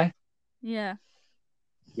 Did I? Yeah.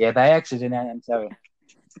 Yeah, by accident. I'm sorry.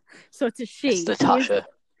 So it's a she. It's Natasha.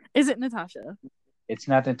 Is it Natasha? It's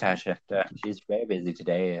not Natasha. She's very busy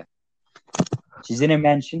today. She's in a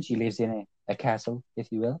mansion. She lives in a castle, if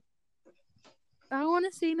you will. I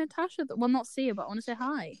want to see Natasha. Well, not see her, but I want to say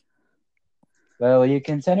hi. Well, you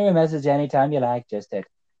can send her a message anytime you like. Just hit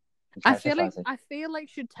Natasha Fawcett. I feel like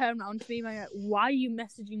she'd turn around to me and be like, "Why are you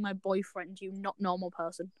messaging my boyfriend? You not normal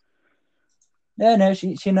person." No,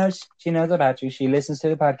 she knows about you. She listens to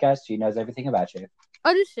the podcast. She knows everything about you.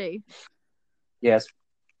 Oh, does she? Yes,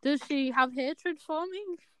 Does she have hatred for me?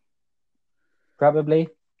 probably.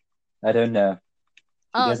 I don't know.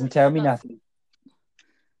 She doesn't tell me nothing.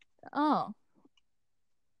 Oh.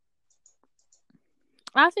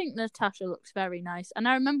 I think Natasha looks very nice. And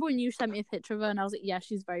I remember when you sent me a picture of her and I was like, yeah,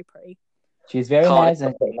 she's very pretty. She's very nice.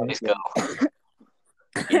 And Nice girl.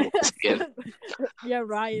 Yeah,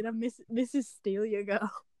 Ryan, I'm Mrs. Steele, your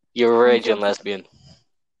girl. You're a raging lesbian.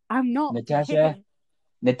 I'm not. Natasha,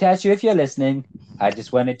 if you're listening, I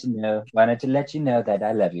just wanted to let you know that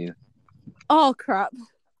I love you. Oh, crap.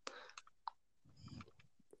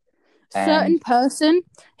 Certain person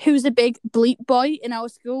who's a big bleep boy in our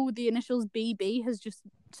school with the initials BB has just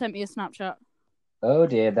sent me a Snapchat. Oh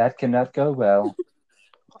dear, that cannot go well.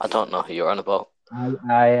 I don't know who you're on about.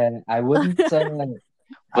 I wouldn't.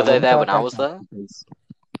 Were they there when I was there?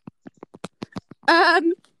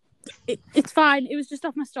 It's fine. It was just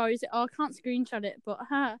off my stories. I can't screenshot it, but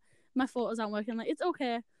my photos aren't working. Like, it's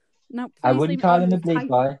okay. No, I wouldn't call him a bleep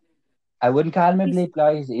boy. I wouldn't call him a bleep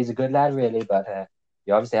boy. He's a good lad, really, but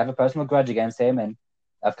you obviously have a personal grudge against him, and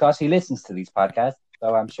of course he listens to these podcasts,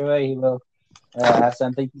 so I'm sure he will have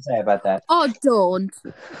something to say about that. Oh,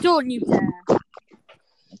 don't you dare!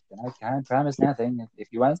 I can't promise nothing. If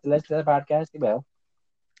he wants to listen to the podcast, he will.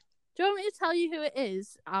 Do you want me to tell you who it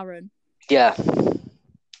is, Aaron? Yeah.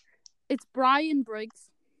 It's Brian Briggs.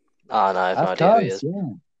 Oh, no, I have no idea who he is.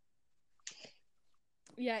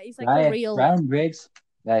 Yeah, he's like a real... Brian Briggs,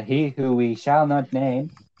 he who we shall not name,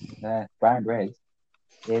 Brian Briggs,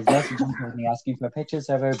 is messaging me asking for pictures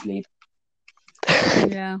of her bleep.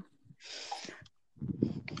 Yeah.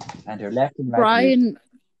 And her left and right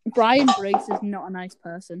Brian Briggs is not a nice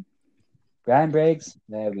person. Brian Briggs,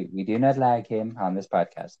 we do not like him on this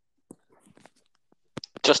podcast.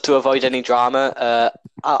 Just to avoid any drama,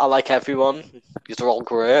 I like everyone. These are all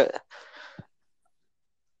great.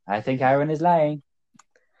 I think Aaron is lying.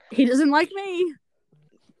 He doesn't like me.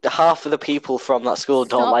 Half of the people from that school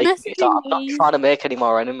don't like me, so I'm not trying to make any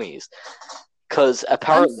more enemies. Because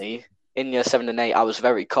apparently, in year 7 and 8, I was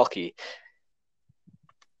very cocky.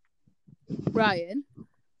 Ryan?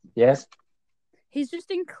 Yes? He's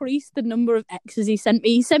just increased the number of X's he sent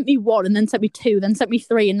me. He sent me 1, and then sent me 2, then sent me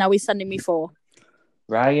 3, and now he's sending me 4.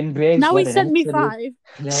 Ryan Briggs. Now he sent me 5.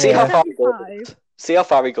 See how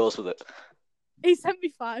far he goes with it. He sent me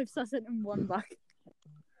 5, so I sent him 1 back.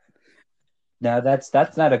 No, that's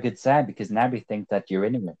not a good sign, because now we think that you're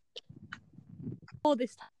in it. All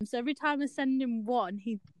this time. So every time I send him 1,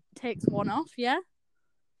 he takes 1 off, yeah?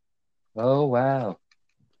 Oh, wow.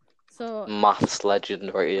 So Maths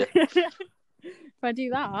legend right here. If I do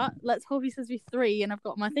that, let's hope he says me 3 and I've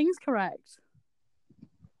got my things correct.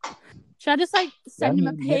 Should I just send him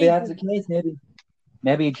a page? Maybe that's the case.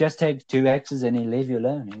 Maybe he just takes 2 X's and he'll leave you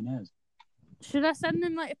alone. Who knows? Should I send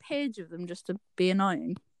him a page of them just to be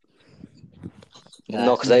annoying?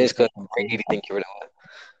 No, because that is going to really think you're in it.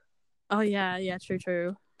 Oh yeah,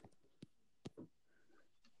 true.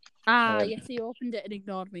 Yes, he opened it and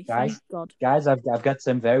ignored me. Thank God. Guys, I've got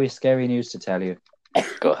some very scary news to tell you.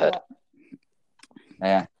 Go ahead.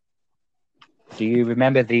 Do you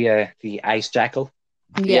remember the ice jackal?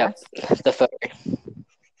 Yes. Yeah, the furry.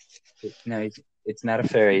 No, it's not a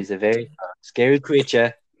furry. It's a very scary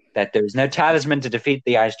creature that there is no talisman to defeat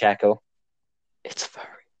the ice jackal. It's furry.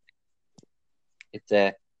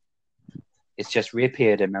 It's just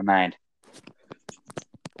reappeared in my mind.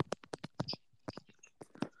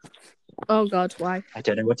 Oh God, why? I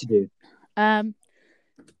don't know what to do. Grab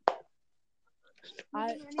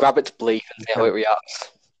its bleep and see how it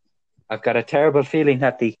reacts. I've got a terrible feeling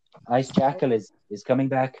that the ice jackal is coming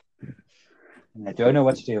back, and I don't know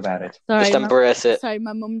what to do about it. Sorry, just embrace it. Sorry,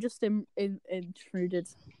 my mum just intruded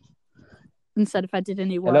and said if I did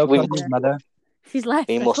any work. Hello, Courtney's mother. She's left.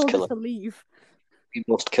 We must kill her. To leave. We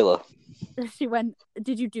must kill her. She went,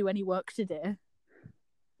 "Did you do any work today?"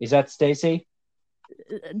 Is that Stacy?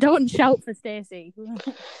 Don't shout for Stacy.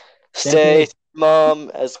 Stacy's mom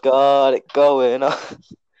has got it going on.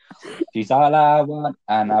 She's all I want,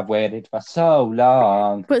 and I've waited for so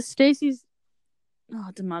long. But Stacy's... Oh,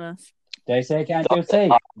 it doesn't matter. Stacy, can't you see?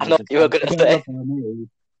 I know what you were going to say.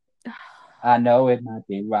 I know it might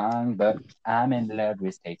be wrong, but I'm in love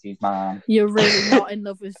with Stacy's mom. You're really not in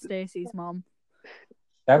love with Stacy's mom.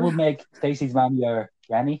 That would make Stacy's mom your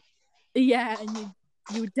granny. Yeah, and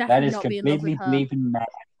you would definitely not be in love with her. That is completely mad.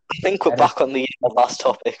 I think we're back on the last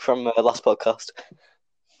topic from last podcast.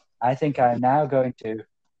 I think I'm now going to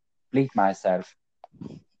bleep myself.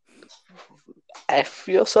 F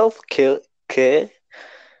yourself, okay?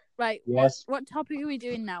 Right. Yes. What topic are we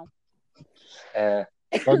doing now?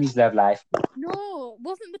 Courtney's love life. No,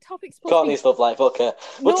 wasn't the topic supposed Courtney's love life, okay.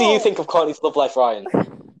 What do you think of Courtney's love life, Ryan?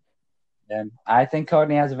 I think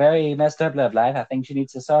Courtney has a very messed up love life. I think she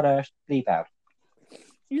needs to sort her bleep out.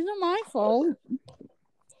 It's not my fault.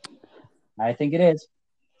 I think it is.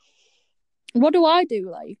 What do I do?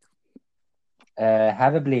 Like,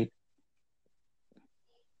 Have a bleep.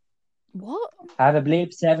 what? Have a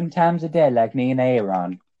bleep 7 times a day, like me and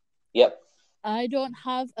Aaron. Yep. I don't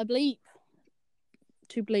have a bleep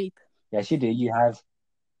to bleep. Yes, you do. You have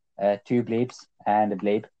 2 bleeps and a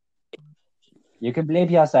bleep. You can bleep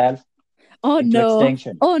yourself. Oh into no!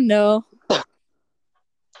 extinction. Oh no!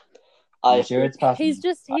 I'm sure it's possible. He's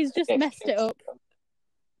just messed it up.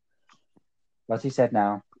 What's he said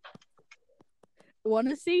now? Want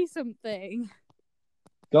to see something?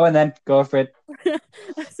 Go on then. Go for it.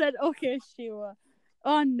 I said, okay, sure.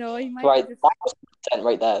 Oh no, he might. Right, that was consent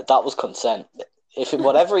right there. That was consent.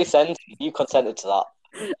 Whatever he sent, you consented to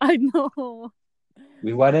that. I know.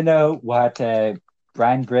 We want to know what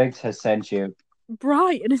Brian Briggs has sent you.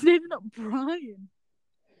 Brian, his name's not Brian.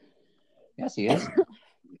 Yes, he is.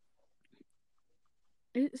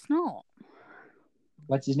 It's not.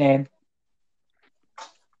 What's his name?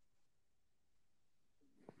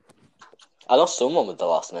 I know someone with the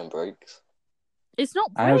last name Briggs. It's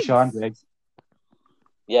not Briggs. I know Sean Briggs.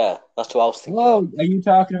 Yeah, that's what I was thinking. Whoa, are you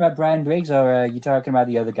talking about Brian Briggs or are you talking about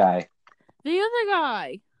the other guy? The other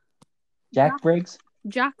guy. Jack Briggs?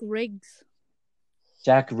 Jack Riggs.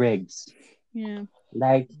 Jack Riggs. Yeah.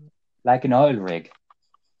 Like an oil rig.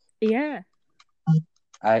 Yeah.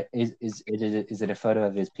 Is it a photo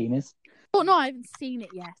of his penis? Oh no, I haven't seen it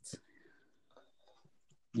yet.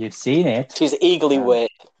 You've seen it? She's eagerly waiting.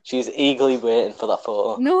 She's eagerly waiting for that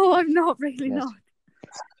photo. No, I'm not really not.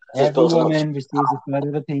 Every woman receives a photo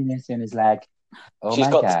of a penis and is like, oh She's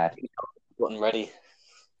my got God. Button ready.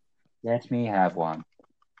 Let me have one.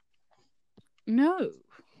 No.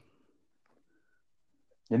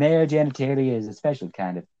 The male genitalia is a special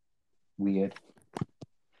kind of weird.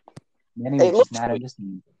 Many It which looks is not weird.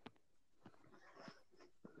 understood.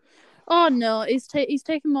 Oh no, he's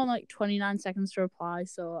taken more like 29 seconds to reply,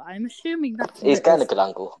 so I'm assuming that's what He's it getting is. a good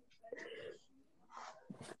angle.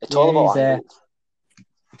 It's all about angles.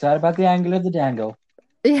 It's all about the angle of the dangle.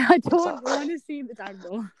 Yeah, I don't want to see the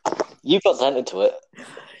dangle. You consented to it.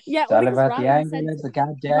 Yeah, It's all because about the Ryan angle said of the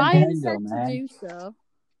goddamn Ryan dangle, said man. to do so.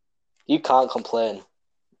 You can't complain.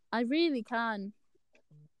 I really can.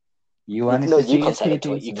 You wanted No, to you see his consented to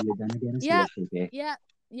pee-pee, it. You so you're gonna get to see Yeah. his pee-pee.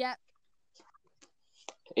 Yeah.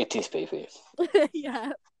 It is PP.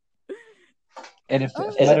 Yeah. And if Oh.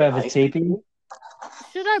 a photo of his pee-pee,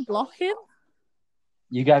 Should I block him?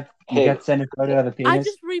 you got sent a photo of a penis. I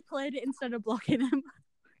just replayed it instead of blocking him.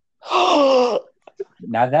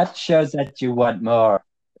 Now that shows that you want more.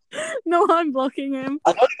 No, I'm blocking him.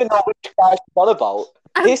 I don't even know which guy she's on about.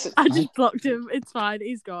 I just blocked him. It's fine.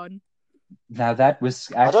 He's gone. Now that was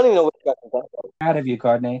I don't even know which guy she's on about. proud of you,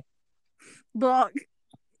 Courtney. Block.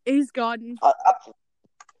 He's gone.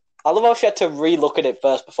 I love how she had to re-look at it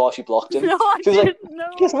first before she blocked him. No, I She was like, didn't know.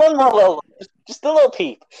 just one more little, just a little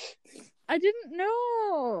peep. I didn't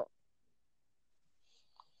know.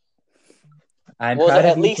 I'm Was proud it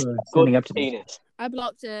of at you least for a standing good up to this. penis? I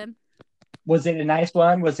blocked him. Was it a nice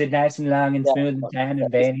one? Was it nice and long and Yeah. smooth and tan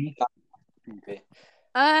and veiny?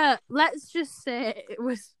 Let's just say it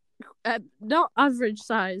was not average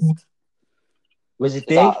sized. Was it Is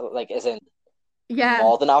big? that like as in Yeah,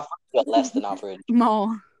 more than average or less than average?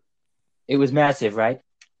 more. It was massive, right?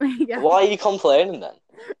 Yeah, Why are you complaining then?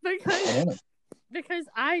 I know. because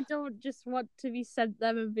I don't just want to be sent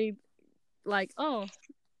them and be like, oh,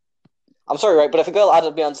 I'm sorry, right? But if a girl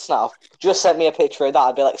added me on Snap, just sent me a picture of that,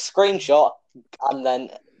 I'd be like, screenshot, and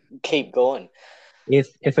then keep going.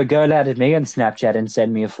 If a girl added me on Snapchat and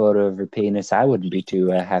sent me a photo of her penis, I wouldn't be too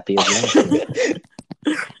happy as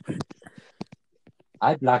well.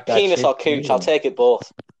 I'd block that Penis shit or cooch, I'll too. take it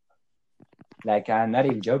both. Like, I'm not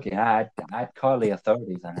even joking. I'd call the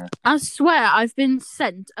authorities on her. I swear I've been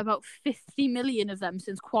sent about 50 million of them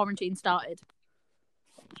since quarantine started.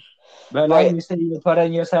 But Right. like you said, you're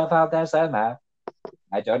putting yourself out there somehow.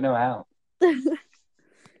 I don't know how.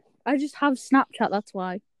 I just have Snapchat, that's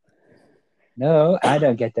why. No, I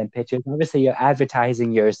don't get them pictures. Obviously, you're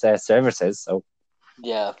advertising your services, so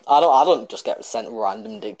Yeah, I don't just get sent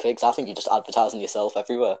random dick pics. I think you're just advertising yourself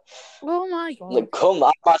everywhere. Oh my god. Like, come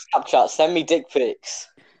on my Snapchat, send me dick pics.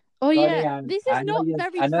 Oh Courtney, yeah, this is I know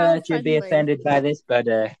not very I know child that you'd be friendly. offended by this, but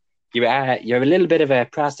you're a little bit of a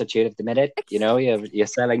prostitute at the minute. You know, you're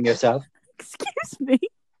selling yourself. Excuse me.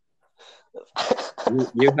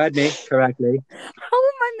 You heard me correctly. How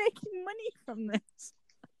am I making money from this?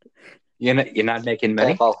 You're not making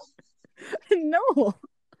money. PayPal. No.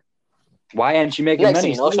 Why aren't you making Next money?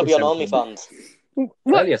 thing you know, she'll be on Sell OnlyFans.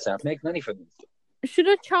 Sell yourself. Make money from it. Should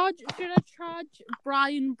I charge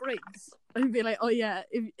Brian Briggs and be like, oh yeah,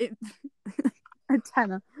 if a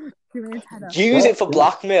tenner, give me a tenner. Use it for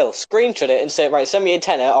blackmail. Screenshot it and say, right, send me a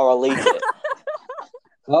tenner or I'll leak it.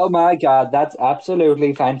 Oh my God, that's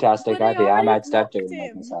absolutely fantastic But I idea. I already might start blocked doing that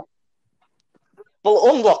him. myself.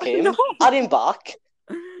 Well, unblock him, No. add him back.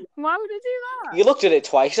 Why would I do that? You looked at it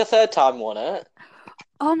twice, the third time won it.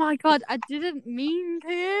 Oh my God, I didn't mean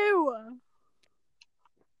to.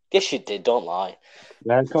 Yes, you did, don't lie.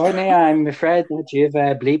 Well, Courtney, I'm afraid that you've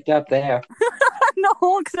bleeped up there.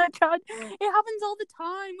 No, because I tried. It happens all the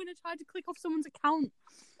time when I try to click off someone's account.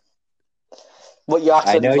 What you I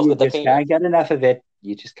actually know look you at the just penis. can't get enough of it.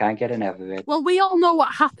 You just can't get enough of it. Well, we all know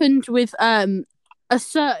what happened with a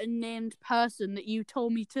certain named person that you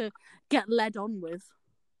told me to get led on with.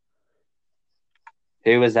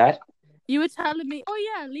 Who was that? You were telling me,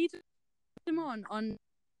 oh yeah, lead him on, and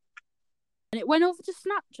it went over to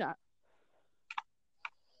Snapchat.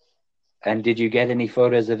 And did you get any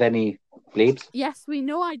photos of any bleeps? Yes, we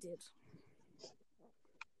know I did.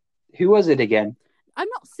 Who was it again? I'm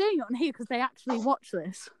not saying it on here because they actually watch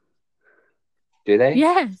this. Do they?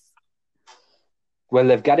 Yes. Well,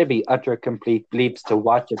 they've got to be utter complete bleeps to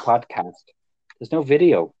watch a podcast. There's no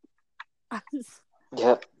video.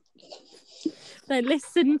 Yep. They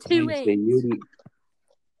listen to Honestly, it.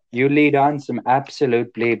 you lead on some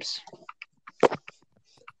absolute bleeps.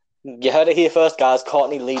 You heard it here first, guys.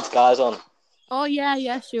 Courtney leads guys on. Oh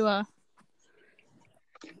yeah, sure.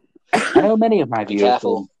 I know many of my Be viewers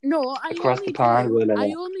careful. No, across the pond will.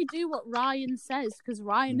 I only do what Ryan says because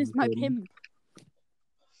Ryan is my pimp.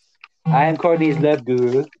 I am Courtney's love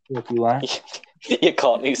guru, if you want. Your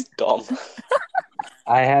Courtney's dumb.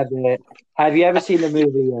 I have. Have you ever seen the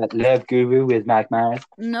movie Love Guru with Mac Myers?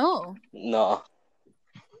 No. No.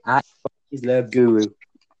 He's Love Guru.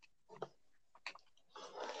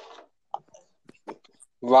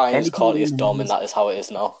 Ryan's Any Courtney is problem dumb, and that is how it is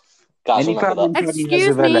now. Guys, Any remember problem? that.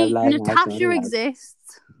 Excuse me, Natasha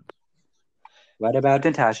exists. What about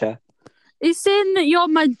Natasha? He's saying that you're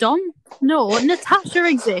my dom. No, Natasha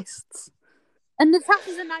exists. And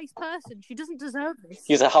Natasha's a nice person. She doesn't deserve this.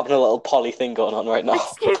 He's having a little poly thing going on right now.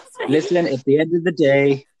 Excuse me. Listen, at the end of the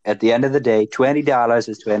day, $20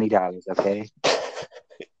 is $20, okay?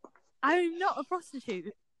 I'm not a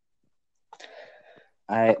prostitute.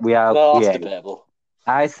 No, that's debatable.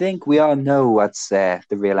 I think we all know what's the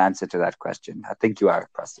real answer to that question. I think you are a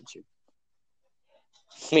prostitute.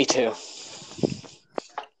 Me too.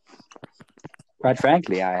 Quite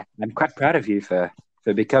frankly, I'm quite proud of you for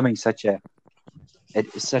becoming such an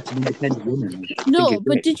independent woman. No,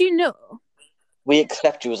 but did you know? We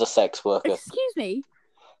accept you as a sex worker. Excuse me.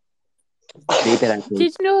 Bleep it, actually.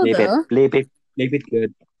 Did you know though? Bleep it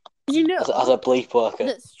good. Did you know As a bleep worker.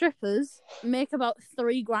 that strippers make about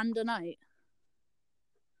 $3,000 a night?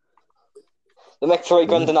 They make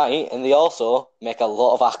 $3,000 a night, and they also make a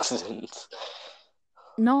lot of accidents.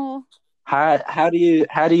 No. How do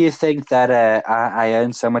you think that I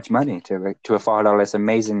earn so much money to afford all this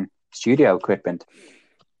amazing studio equipment?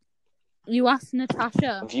 You asked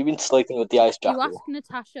Natasha. Have you been sleeping with the ice jacket? You asked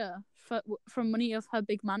Natasha for money of her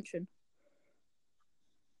big mansion.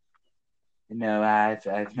 No,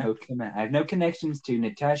 I've no connections to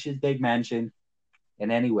Natasha's big mansion in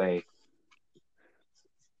any way.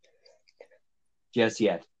 Just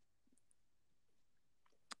yet.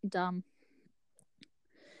 Damn.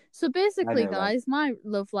 So basically, know, guys, my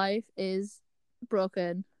love life is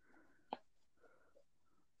broken.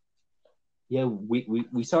 Yeah,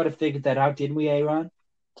 we sort of figured that out, didn't we, Aaron?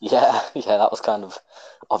 Yeah, that was kind of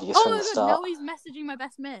obvious Oh from my the god, start. no, he's messaging my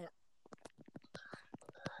best mate.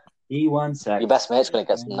 One sec. Your best mate's going to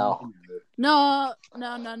get some now. No,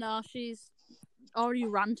 she's already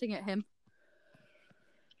ranting at him.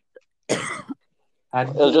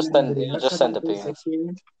 He'll just send a penis.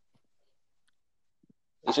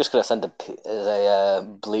 He's just going to send a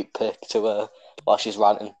bleep pic to her while she's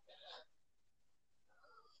ranting.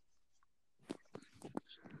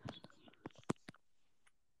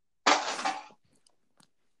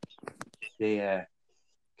 The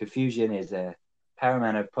confusion is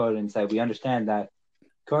paramount of Poland, so we understand that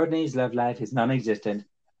Courtney's love life is non-existent,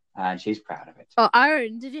 and she's proud of it. Oh,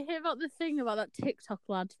 Aaron, did you hear about the thing about that TikTok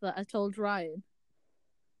lad that I told Ryan?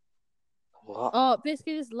 What? Oh,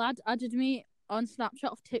 basically this lad added me on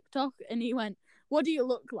Snapchat of TikTok, and he went, what do you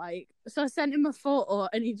look like? So I sent him a photo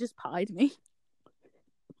and he just pied me.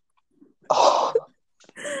 Oh,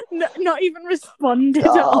 Not even responded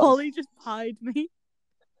at all. He just pied me.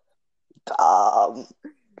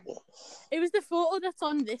 It was the photo that's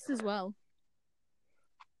on this as well.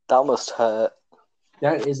 that must hurt.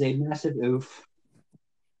 That is a massive oof.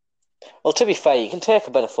 Well, to be fair, you can take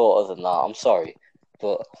a better photo than that. I'm sorry,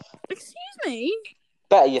 but Excuse me?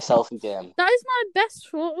 better your selfie game. That is my best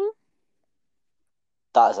photo.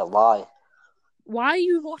 That is a lie. Why are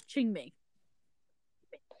you watching me?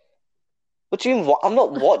 What do you mean? I'm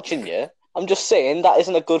not watching you. I'm just saying that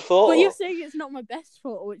isn't a good photo. But you're saying it's not my best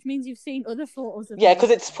photo, which means you've seen other photos of Yeah, me. because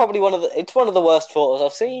it's probably one of the worst photos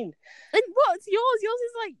I've seen. And what's yours? Yours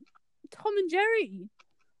is like Tom and Jerry.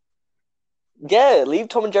 Yeah, leave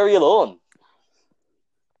Tom and Jerry alone.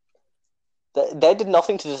 They did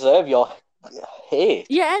nothing to deserve your hate.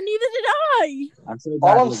 Yeah, neither did I. I'm so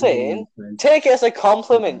glad All I'm we're saying, getting take it as a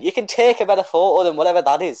compliment. You can take a better photo than whatever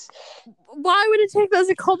that is. Why would it take that as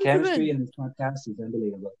a compliment? chemistry in this podcast is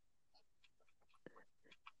unbelievable.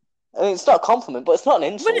 I mean, it's not a compliment, but it's not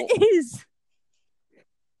an insult. But it is.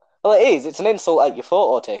 Well, it is. It's an insult at your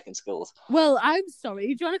photo taking skills. Well, I'm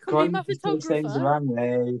sorry. Do you want to come be my Things the photographer? wrong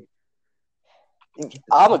way.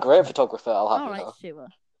 I'm a great photographer, I'll have All you right, know. Shiva.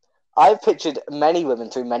 I've pictured many women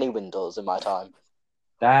through many windows in my time.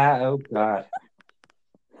 Oh God.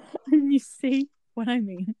 And you see what I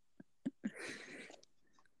mean.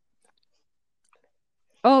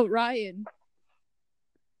 Oh, Ryan.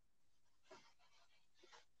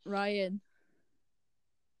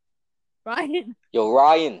 Yo,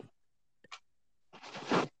 Ryan.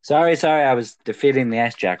 Sorry, I was defeating the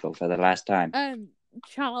S Jackal for the last time.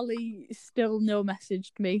 Charlie still no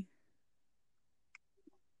messaged me.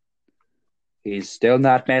 He's still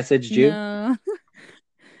not messaged you. No.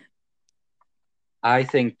 I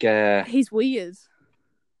think He's weird.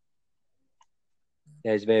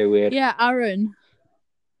 it's very weird. Yeah, Aaron.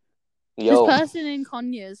 Yo. This person in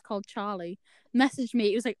Conyers called Charlie messaged me.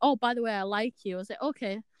 He was like, "Oh, by the way, I like you." I was like,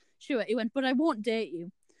 "Okay, sure." He went, "But I won't date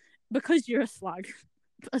you because you're a slag."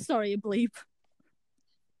 Sorry, a bleep.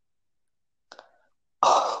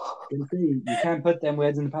 You can't put them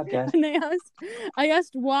words in the podcast. And I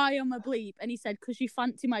asked why I'm a bleep, and he said, "Because you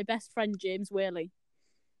fancy my best friend James Whaley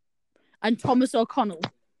and Thomas O'Connell."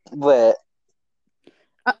 Wait.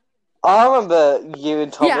 I remember you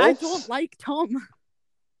and Thomas. Yeah, I don't like Tom.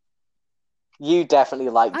 You definitely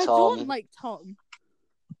like I Tom. don't like Tom.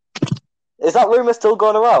 Is that rumour still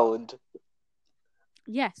going around?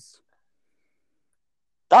 Yes.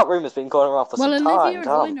 That rumour's been going around for some Well, time. Olivia and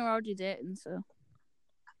Owen are already dating, so.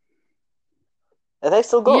 Are they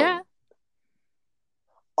still going? Yeah.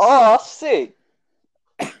 Oh, sick.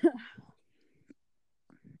 I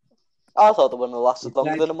thought they wouldn't have lasted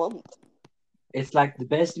longer than a month. It's like the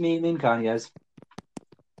best meme in Conyers.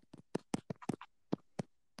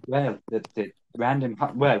 Well, the random...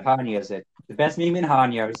 Hanyas it. The best meme in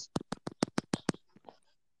Hanyas.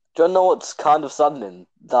 Do you know what's kind of saddening?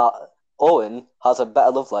 That Owen has a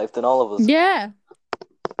better love life than all of us. Yeah.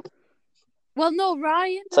 Well, no,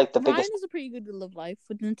 Ryan. It's like the Ryan biggest... has a pretty good love life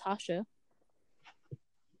with Natasha.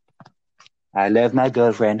 I love my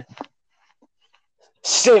girlfriend.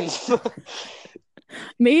 Sim!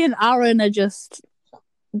 Me and Aaron are just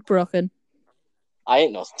broken. I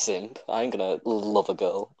ain't no simp. I ain't gonna love a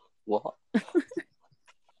girl. What?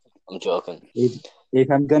 I'm joking. If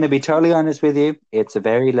I'm going to be totally honest with you, it's a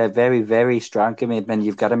very, very, very strong commitment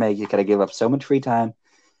you've got to make. You've got to give up so much free time.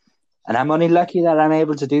 And I'm only lucky that I'm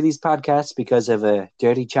able to do these podcasts because of a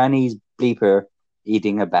dirty Chinese bleeper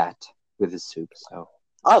eating a bat with his soup. So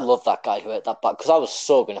I love that guy who ate that bat because I was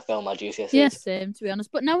so going to fail my GCSEs. Yeah, same, to be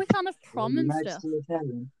honest. But now we can't have prom and stuff.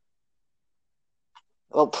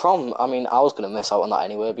 Well, prom, I mean, I was going to miss out on that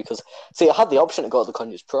anyway because, see, I had the option to go to the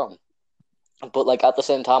Conyers prom. But, like, at the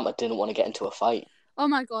same time, I didn't want to get into a fight. Oh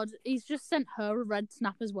my god, he's just sent her a red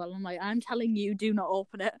snap as well. I'm like, I'm telling you, do not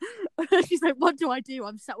open it. She's like, what do?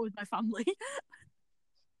 I'm sat with my family.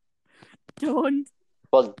 Don't.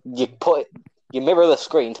 Well, you mirror the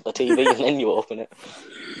screen to the TV and then you open it.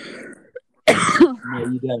 No,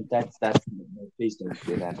 you don't. That's please don't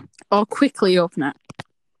do that. Or quickly open it.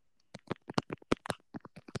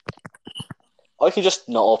 Or you can just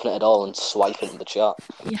not open it at all and swipe it in the chat.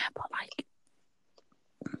 Yeah, but like...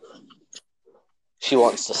 She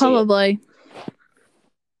wants to see Probably.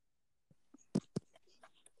 it.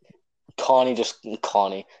 Courtney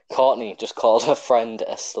just called her friend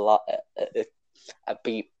a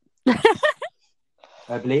beep.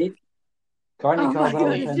 I believe. Courtney Oh calls my all god,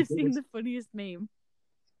 her I've friends just seen beeps. the funniest meme.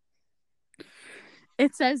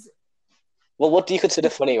 It says... Well, what do you consider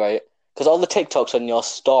funny, right? Because all the TikToks on your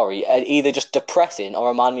story are either just depressing or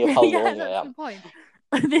remind me of how Yeah, lonely I that's am. the point.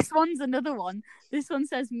 This one's another one. This one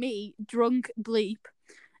says me, drunk bleep.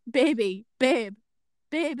 Baby, babe,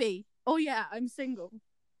 baby. Oh yeah, I'm single.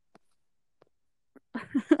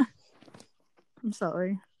 I'm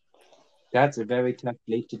sorry. That's a very tough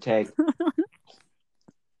leap to take.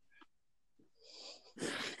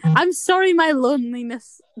 I'm sorry my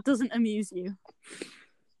loneliness doesn't amuse you.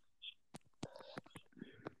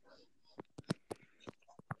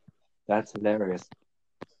 That's hilarious.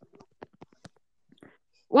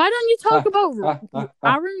 Why don't you talk about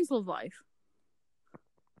Aaron's love life?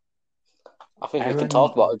 I think we Aaron- can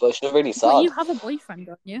talk about it, but it's really But sad. you have a boyfriend,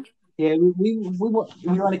 don't you? Yeah, we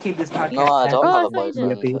want to keep this podcast. No, I don't Oh, I have a thought you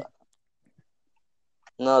did. boyfriend.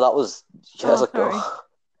 No, that was years Oh, ago. sorry.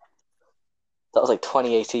 That was like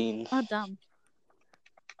 2018. Oh, damn.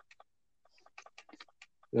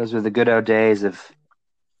 Those were the good old days of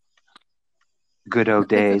good old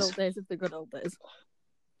The good days. old days of the good old days.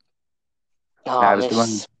 Oh, That I was the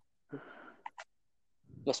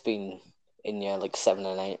must been in year like 7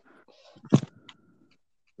 and 8.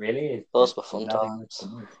 Really? Those were fun times.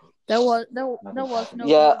 There was no Yeah, good I old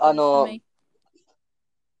days know. for me.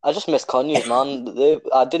 I just miss Conyers, man.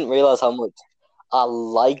 I didn't realise how much I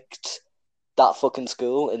liked that fucking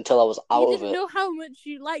school until I was out You of didn't it. know how much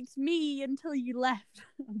you liked me until you left.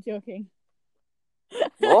 I'm joking.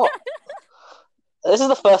 What? This is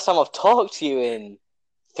the first time I've talked to you in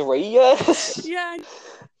 3 years. Yeah.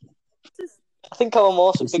 I think our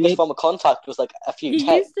most You biggest see? form of contact was like a few You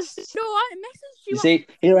texts. used to. No, I messaged you. You see,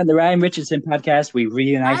 here on the Ryan Richardson podcast, we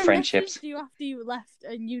reunite I friendships. messaged you after you left,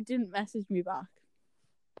 and you didn't message me back.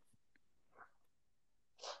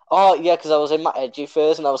 Oh yeah, because I was in my edgy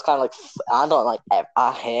phase, and I was kind of like, I don't like,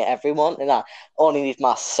 I hate everyone, and I only need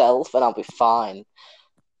myself, and I'll be fine.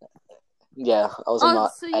 Yeah, I was in my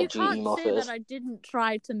So you edgy can't emo say phase. that I didn't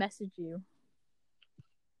try to message you.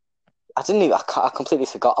 I didn't even. I completely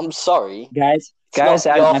forgot. I'm sorry. Guys, not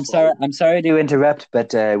your I'm sorry. fault. I'm sorry to interrupt,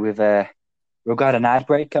 but we've got an ad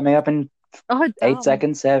break coming up in Oh, 8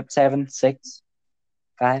 seconds. 7, 6,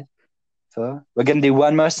 5, 4. We're gonna do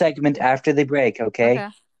one more segment after the break. Okay.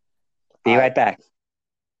 Be right back.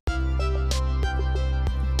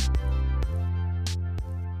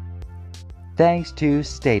 Thanks to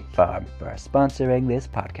State Farm for sponsoring this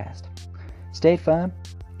podcast. State Farm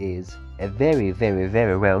is a very, very,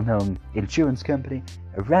 very well-known insurance company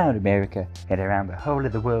around America and around the whole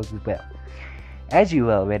of the world as well. As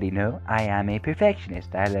you already know, I am a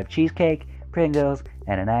perfectionist. I love cheesecake, Pringles,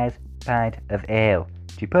 and a nice pint of ale.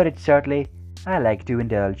 To put it shortly, I like to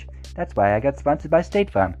indulge. That's why I got sponsored by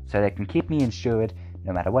State Farm, so they can keep me insured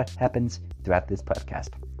no matter what happens throughout this podcast.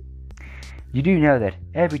 You do know that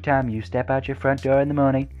every time you step out your front door in the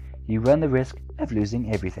morning, you run the risk of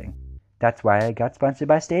losing everything. That's why I got sponsored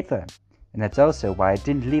by State Farm. And that's also why I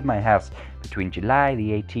didn't leave my house between July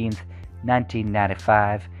the 18th,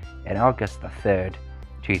 1995 and August the 3rd,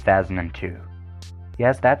 2002.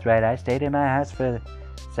 Yes, that's right, I stayed in my house for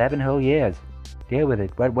 7 whole years. Deal with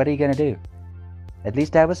it. What are you gonna do? At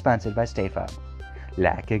least I was sponsored by State Farm.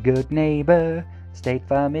 Like a good neighbor, State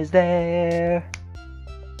Farm is there.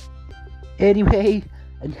 Anyway,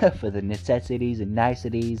 enough of the necessities and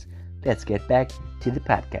niceties. Let's get back to the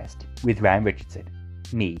podcast with Ryan Richardson.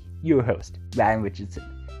 Me, your host, Ryan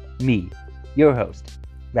Richardson. Me, your host,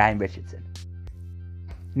 Ryan Richardson.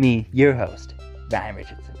 Me, your host, Ryan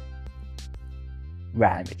Richardson.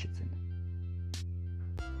 Ryan Richardson.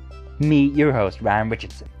 Me, your host, Ryan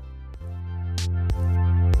Richardson.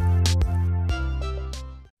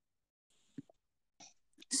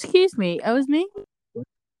 Excuse me, it was me.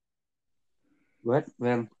 What?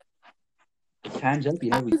 Well, time's up. You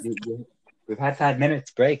know, we've had 5 minutes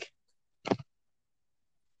break.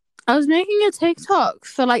 I was making a TikTok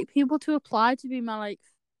for like people to apply to be my like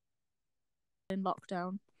in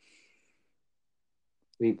lockdown.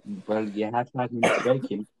 You have 5 minutes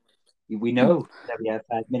break. We know that we have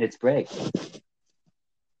 5 minutes break.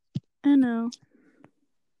 I know.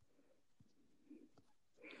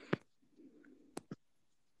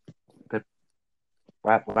 But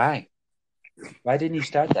why? Why didn't you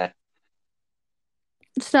start that?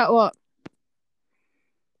 Start what?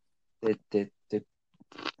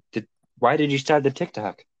 Why did you start the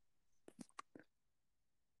TikTok?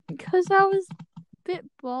 Because I was a bit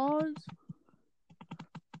bored.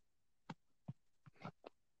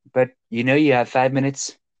 But you know you have 5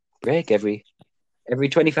 minutes break every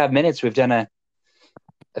 25 minutes. We've done a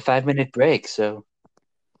 5-minute break, so.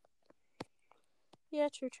 Yeah,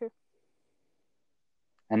 true.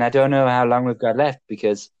 And I don't know how long we've got left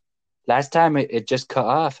because last time it just cut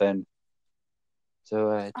off and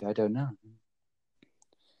So I don't know.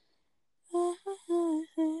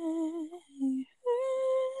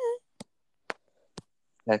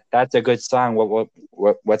 That's a good song.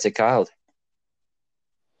 What's it called?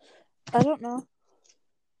 I don't know.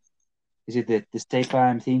 Is it the State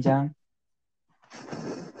Farm theme song?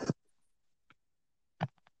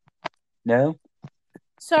 No.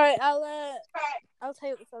 Sorry, I'll tell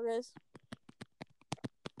you what the song is.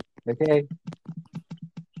 Okay.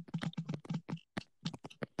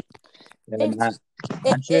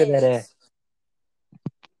 I'm sure that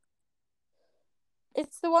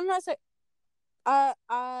it's the one that's like,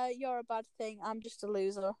 you're a bad thing. I'm just a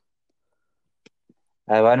loser.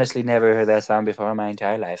 I've honestly never heard that song before in my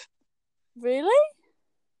entire life. Really?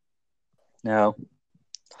 No.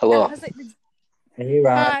 Hello. Has it been... Hey,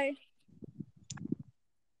 Ron. Hi.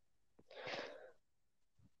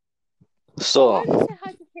 So, Why do you say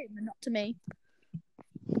hi to him and not to me?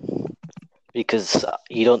 because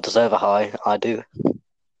you don't deserve a hi, I do.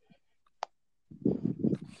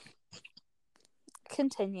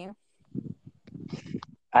 Continue.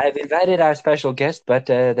 I've invited our special guest, but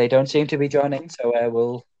they don't seem to be joining, so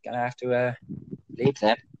we're gonna have to leave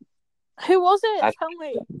them. Who was it? Tell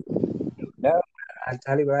me. No, I'll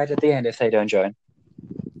tell you right at the end if they don't join.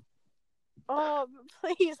 Oh,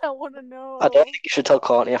 please, I want to know. I don't think you should tell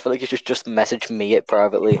Courtney. I feel like you should just message me it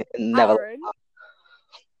privately and never.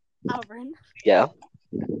 Aaron. Yeah.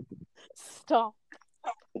 Stop.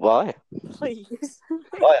 Why? Please.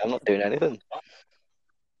 Why? I'm not doing anything.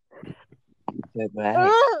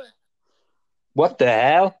 What the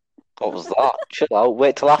hell? What was that? Chill out.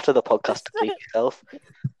 Wait till after the podcast to bleep yourself.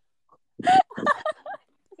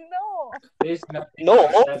 No. No,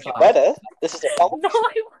 you better. This is a family. No,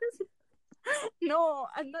 I wasn't. No,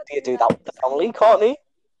 I'm not. Do you do that with the family, Courtney?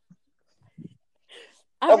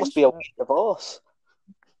 That must be a weird divorce.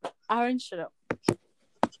 Aaron, shut up.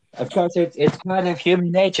 Of course, it's part of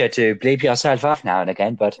human nature to bleep yourself off now and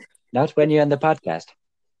again, but not when you're on the podcast.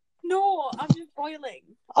 No, I'm just boiling.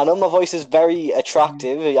 I know my voice is very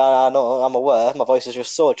attractive. I know, I'm aware. My voice is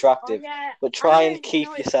just so attractive. Oh, yeah. But try Aaron, and keep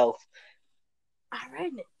yourself.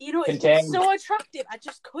 Aaron, it's Contained. so attractive. I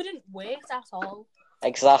just couldn't wait at all.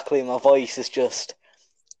 Exactly. My voice is just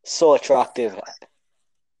so attractive.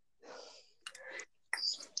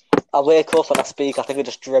 I wake up and I speak. I think I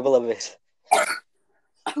just dribble a bit.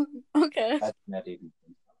 Okay. That's not even.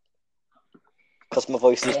 Because my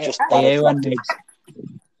voice is just that Everyone attractive.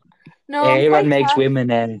 makes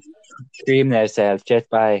women scream themselves just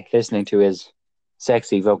by listening to his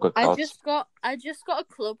sexy vocal I cords. just got a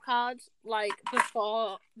club card like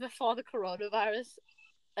before the coronavirus,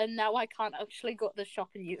 and now I can't actually go to the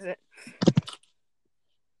shop and use it.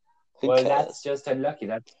 Well, that's just unlucky.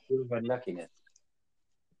 That's proof of unluckiness.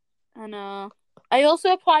 I know. I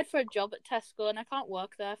also applied for a job at Tesco, and I can't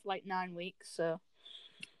work there for like 9 weeks. So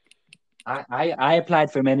I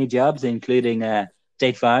applied for many jobs, including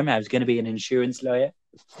State Farm. I was going to be an insurance lawyer.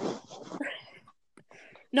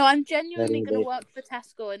 no, I'm genuinely going to work for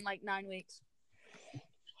Tesco in like 9 weeks.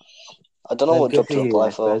 I don't know what job to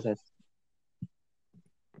apply for.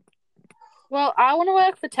 Well, I want to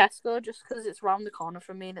work for Tesco just because it's round the corner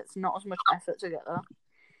from me and it's not as much effort to get there.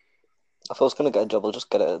 If I was going to get a job, I'll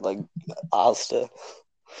just get it at, like, Asda.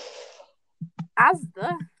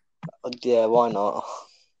 Asda? Yeah, why not?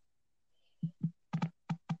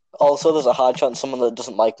 Also, there's a high chance someone that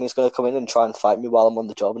doesn't like me is going to come in and try and fight me while I'm on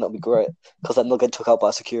the job, and it'll be great. Because then they'll get took out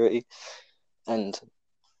by security. And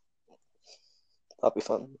that'd be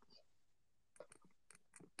fun.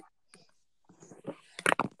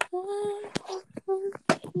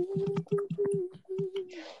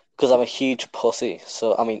 Because I'm a huge pussy.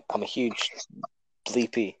 So, I mean, I'm a huge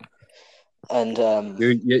bleepy. And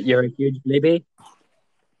You're a huge bleepy?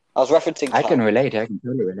 I was referencing... I can relate. I can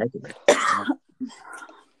totally relate to it.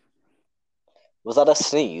 Was that a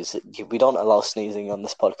sneeze? We don't allow sneezing on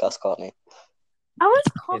this podcast, Courtney. I was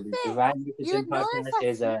coughing. You would know if I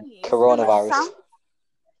sneeze. Coronavirus.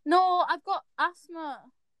 No, I've got asthma.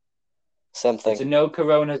 Same thing. So no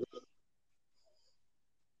corona.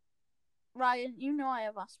 Ryan, you know I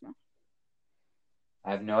have asthma.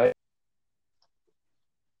 I have no idea.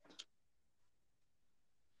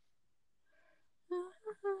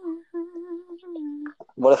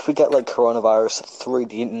 What if we get like coronavirus through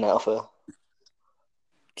the internet of her?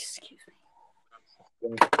 Excuse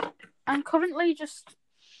me. I'm currently just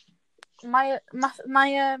my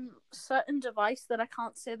certain device that I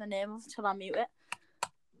can't say the name of till I mute it.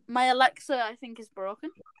 My Alexa, I think, is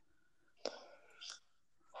broken.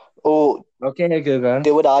 Oh, okay, Google.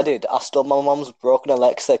 Do what I did. I stole my mum's broken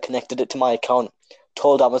Alexa, connected it to my account,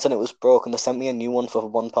 told Amazon it was broken. They sent me a new one for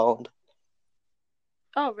 £1.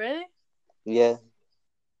 Oh, really? Yeah.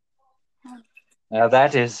 Now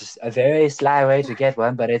that is a very sly way to get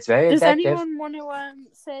one, but it's very Does effective. anyone want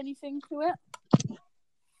to say anything to it?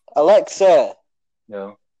 Alexa.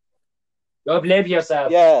 No. Go blame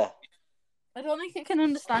yourself. Yeah. I don't think it can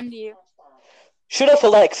understand you. Shut up,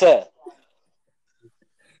 Alexa.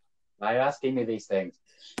 Why are you asking me these things?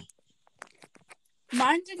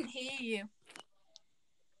 Mine didn't hear you.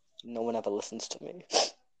 No one ever listens to me.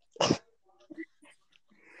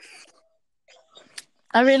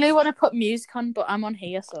 I really want to put music on, but I'm on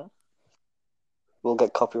here, so. We'll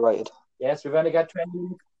get copyrighted. Yes, we've only got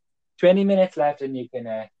 20 minutes left, and you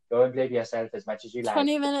can go and blame yourself as much as you like.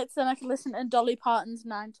 20 minutes, then I can listen to Dolly Parton's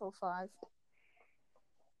 9 till 5.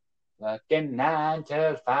 Working 9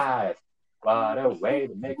 till 5. What a way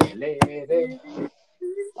to make a living.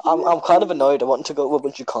 I'm kind of annoyed. I want to go to a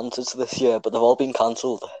bunch of concerts this year, but they've all been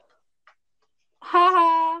cancelled.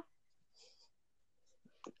 Haha.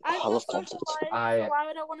 I love concerts. So why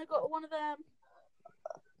would I want to go to one of them?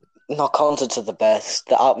 No, concerts are the best.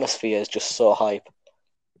 The atmosphere is just so hype.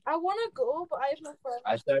 I want to go, but I have no friends.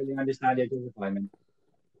 I totally understand your disappointment.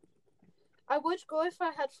 I would go if I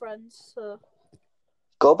had friends, so.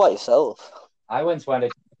 Go by yourself. I once wanted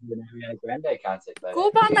to go to an Ariana Grande concert, but Go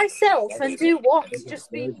by myself and do what? Just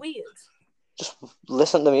be weird. Just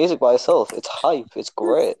listen to music by yourself. It's hype. It's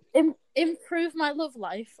great. Improve my love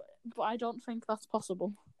life, but I don't think that's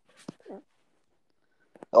possible.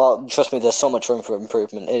 Oh, trust me, there's so much room for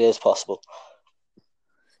improvement. It is possible.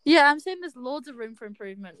 Yeah, I'm saying there's loads of room for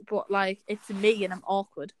improvement, but like it's me and I'm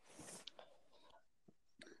awkward.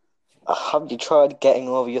 Have you tried getting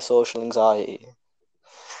over your social anxiety?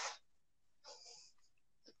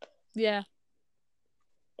 Yeah.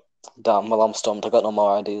 Damn, well, I'm stumped. I got no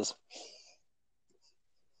more ideas.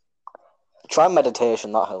 Try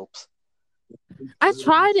meditation. That helps. I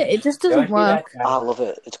tried it. It just doesn't work. I love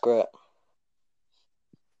it. It's great.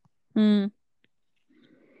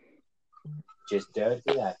 Just don't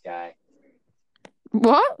be that guy.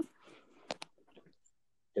 What?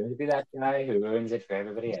 Don't be that guy who ruins it for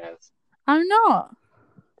everybody else. I'm not.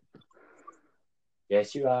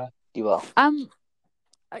 Yes, you are. You are.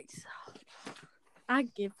 I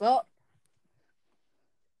give up.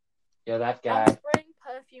 You're that guy. I'm spraying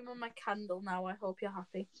perfume on my candle now. I hope you're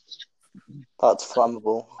happy. That's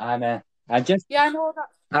flammable. I'm just. Yeah, I know that.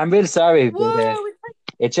 I'm real sorry, but Whoa,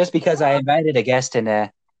 it's just because I invited a guest and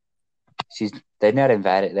they're not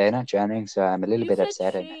invited. They're not joining, so I'm a little bit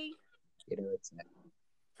upset. And, it's.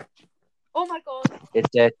 Oh my god. It's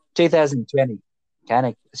 2020.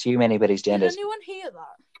 Can't assume anybody's gender. Did anyone hear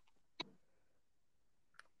that?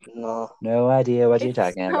 No. No idea what you're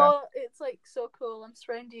talking about. It's like so cool. I'm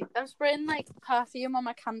spraying like perfume on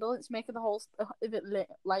my candle. It's making the whole of it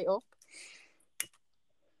light up.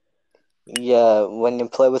 Yeah, when you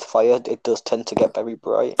play with fire, it does tend to get very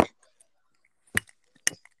bright.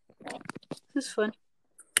 It's fun.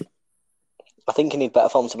 I think you need better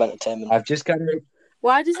forms of entertainment. I've just got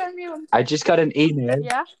Why does everyone? I just got an email.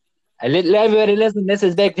 Yeah. Everybody listen. This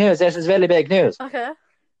is big news. This is really big news. Okay.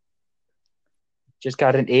 Just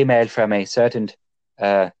got an email from a certain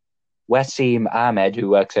Wasim Ahmed who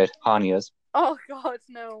works at Hania's. Oh God,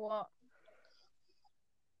 no! What?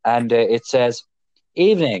 And it says,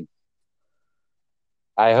 "Evening.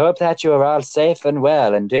 I hope that you are all safe and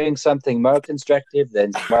well and doing something more constructive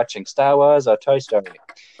than watching Star Wars or Toy Story.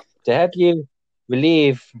 To help you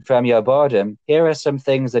relieve from your boredom, here are some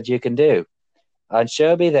things that you can do. On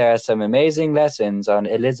Shelby, there are some amazing lessons on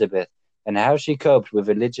Elizabeth and how she coped with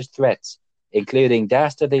religious threats, including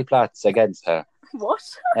dastardly plots against her." What?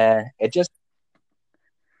 It just.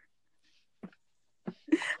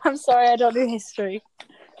 I'm sorry, I don't do history.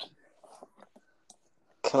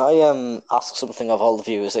 Can I ask something of all the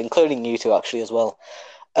viewers, including you two actually as well?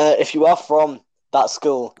 If you are from that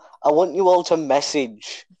school, I want you all to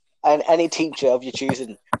message any teacher of your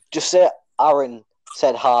choosing. Just say Aaron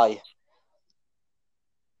said hi.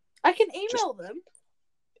 I can email them.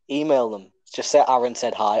 Email them. Just say Aaron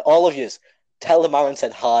said hi. All of yous. Tell them Aaron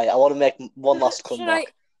said hi. I want to make one last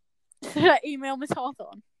comeback. Should I email Miss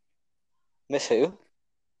Hawthorne? Miss who?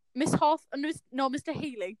 Miss Hawthorne? No, Mr.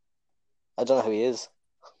 Healy. I don't know who he is.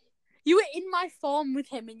 You were in my form with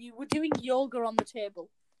him and you were doing yoga on the table.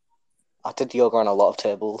 I did yoga on a lot of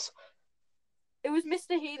tables. It was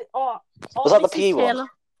Mr. Healy. Was that the PE one?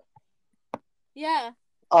 Yeah.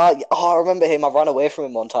 I remember him. I ran away from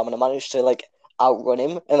him one time and I managed to outrun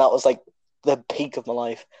him, and that was the peak of my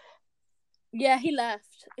life. Yeah, he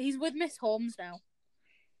left. He's with Miss Holmes now.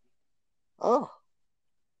 Oh.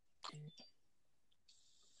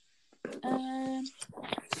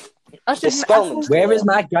 Where is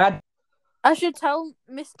my god? I should tell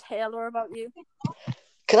Miss Taylor about you.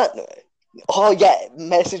 Can I? Oh yeah,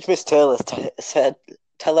 message Miss Taylor.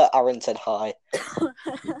 Tell her Aaron said hi.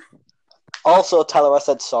 Also, tell her I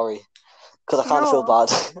said sorry because I kind of feel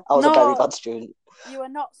bad. I was a very bad student. You are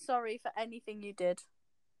not sorry for anything you did.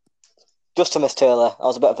 Just to Miss Taylor, I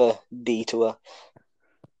was a bit of a D to her.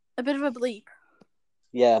 A bit of a bleep.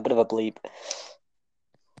 Yeah, a bit of a bleep.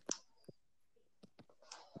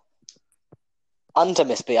 And to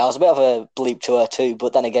Miss B, I was a bit of a bleep to her too,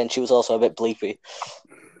 but then again, she was also a bit bleepy.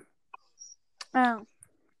 Oh.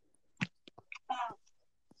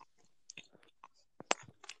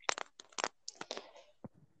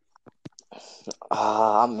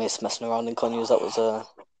 I miss messing around in Conyers. That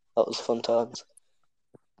was fun times.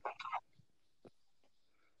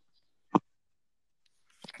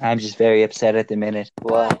 I'm just very upset at the minute.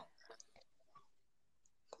 Why?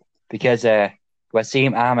 Because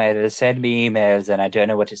Wasim Ahmed has sent me emails and I don't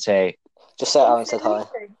know what to say. Just say Aaron said hi.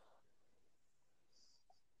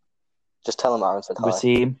 Just tell him Aaron said hi.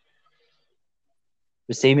 Wasim,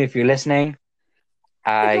 if you're listening,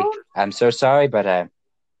 I'm so sorry, but I'm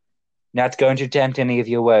not going to attempt any of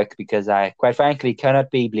your work because I, quite frankly,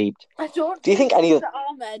 cannot be bleeped. I don't. Do you think any of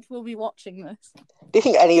Ahmed will be watching this? Do you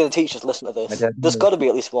think any of the teachers listen to this? There's got to be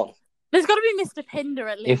at least one. There's got to be Mr. Pinder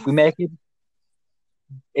at least. If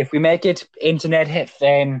we make it internet hit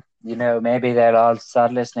fame, you know, maybe they'll all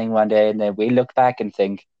start listening one day, and then we look back and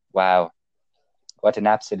think, "Wow, what an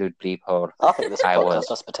absolute bleep hole!" I think this podcast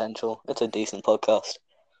has potential. It's a decent podcast.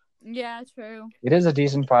 Yeah, true. It is a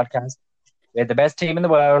decent podcast. We're the best team in the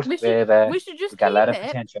world. We should just we've got a lot of keep it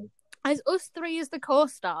potential. as us three as the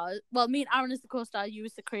co-stars. Well, me and Aaron as the co-star, you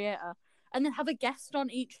as the creator, and then have a guest on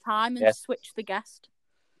each time and switch the guest.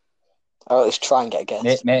 Or at least try and get a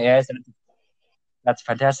guest. Yes, that's a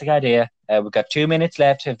fantastic idea. We've got 2 minutes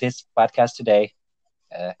left of this podcast today.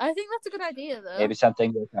 I think that's a good idea, though. Maybe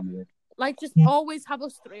something will come with it. Like, just always have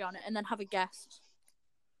us three on it and then have a guest.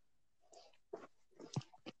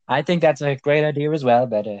 I think that's a great idea as well,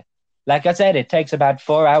 but like I said, it takes about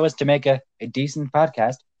 4 hours to make a decent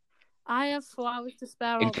podcast. I have 4 hours to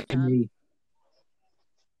spare all the time.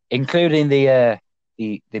 Including the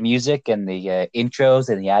music and the intros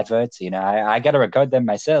and the adverts. You know, I got to record them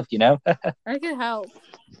myself, you know. I could help.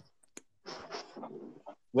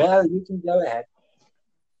 Well, you can go ahead.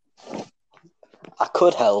 I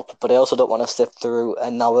could help, but I also don't want to sift through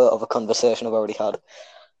an hour of a conversation I've already had.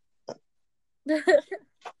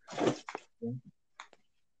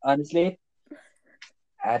 Honestly,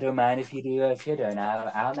 I don't mind if you do or if you don't.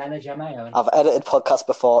 I'll manage on my own. I've edited podcasts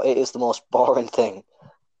before. It is the most boring thing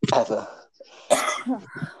ever. You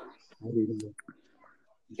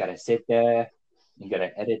gotta sit there, you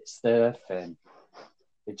gotta edit stuff, and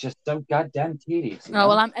it's just so goddamn tedious. Oh,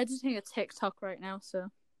 well, I'm editing a TikTok right now, so.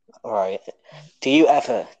 Alright. Do you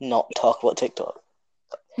ever not talk about TikTok?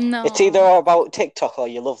 No. It's either about TikTok or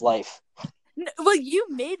your love life. No, well, you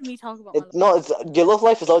made me talk about my love life. Your love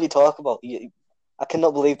life is all you talk about. I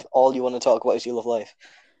cannot believe all you want to talk about is your love life.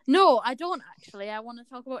 No, I don't actually. I want to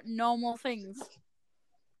talk about normal things.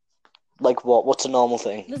 Like what? What's a normal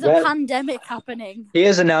thing? There's a pandemic happening.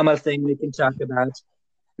 Here's a normal thing we can talk about.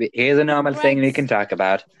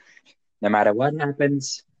 No matter what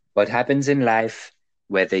happens in life,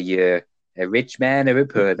 whether you're a rich man or a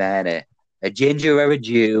poor man, a ginger or a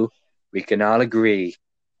Jew, we can all agree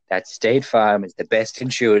that State Farm is the best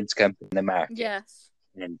insurance company in the market. Yes.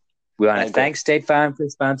 And we want to thank State Farm for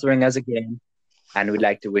sponsoring us again. And we'd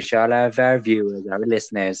like to wish all of our viewers, our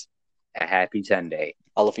listeners, a happy Sunday.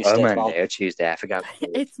 I love you, or State Monday Farm. Or Tuesday, I forgot.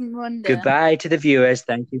 It's Monday. Goodbye to the viewers.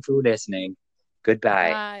 Thank you for listening.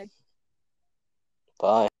 Goodbye.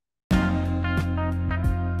 Bye.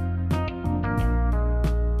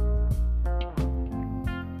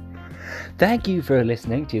 Thank you for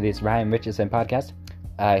listening to this Ryan Richardson podcast.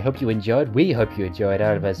 I hope you enjoyed. We hope you enjoyed.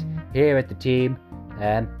 All of us here at the team.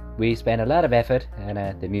 We spent a lot of effort on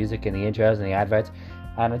the music and the intros and the adverts.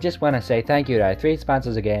 And I just want to say thank you to our three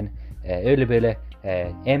sponsors again, Ulabula,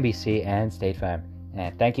 NBC and State Farm.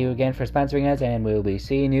 Thank you again for sponsoring us, and we'll be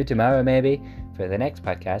seeing you tomorrow maybe for the next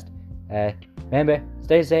podcast. Remember,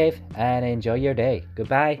 stay safe and enjoy your day.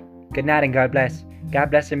 Goodbye, good night, and God bless.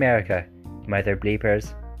 God bless America, mother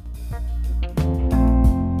bleepers.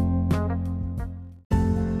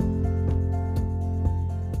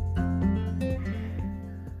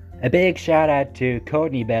 A big shout out to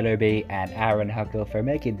Courtney Bellerby and Aaron Huckle for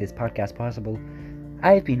making this podcast possible.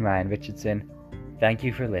 I've been Ryan Richardson. Thank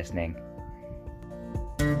you for listening.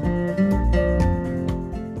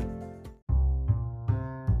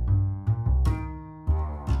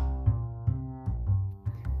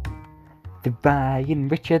 The Ryan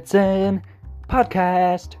Richardson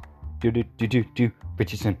podcast. Do.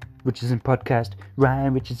 Richardson podcast.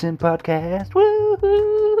 Ryan Richardson podcast. Woohoo!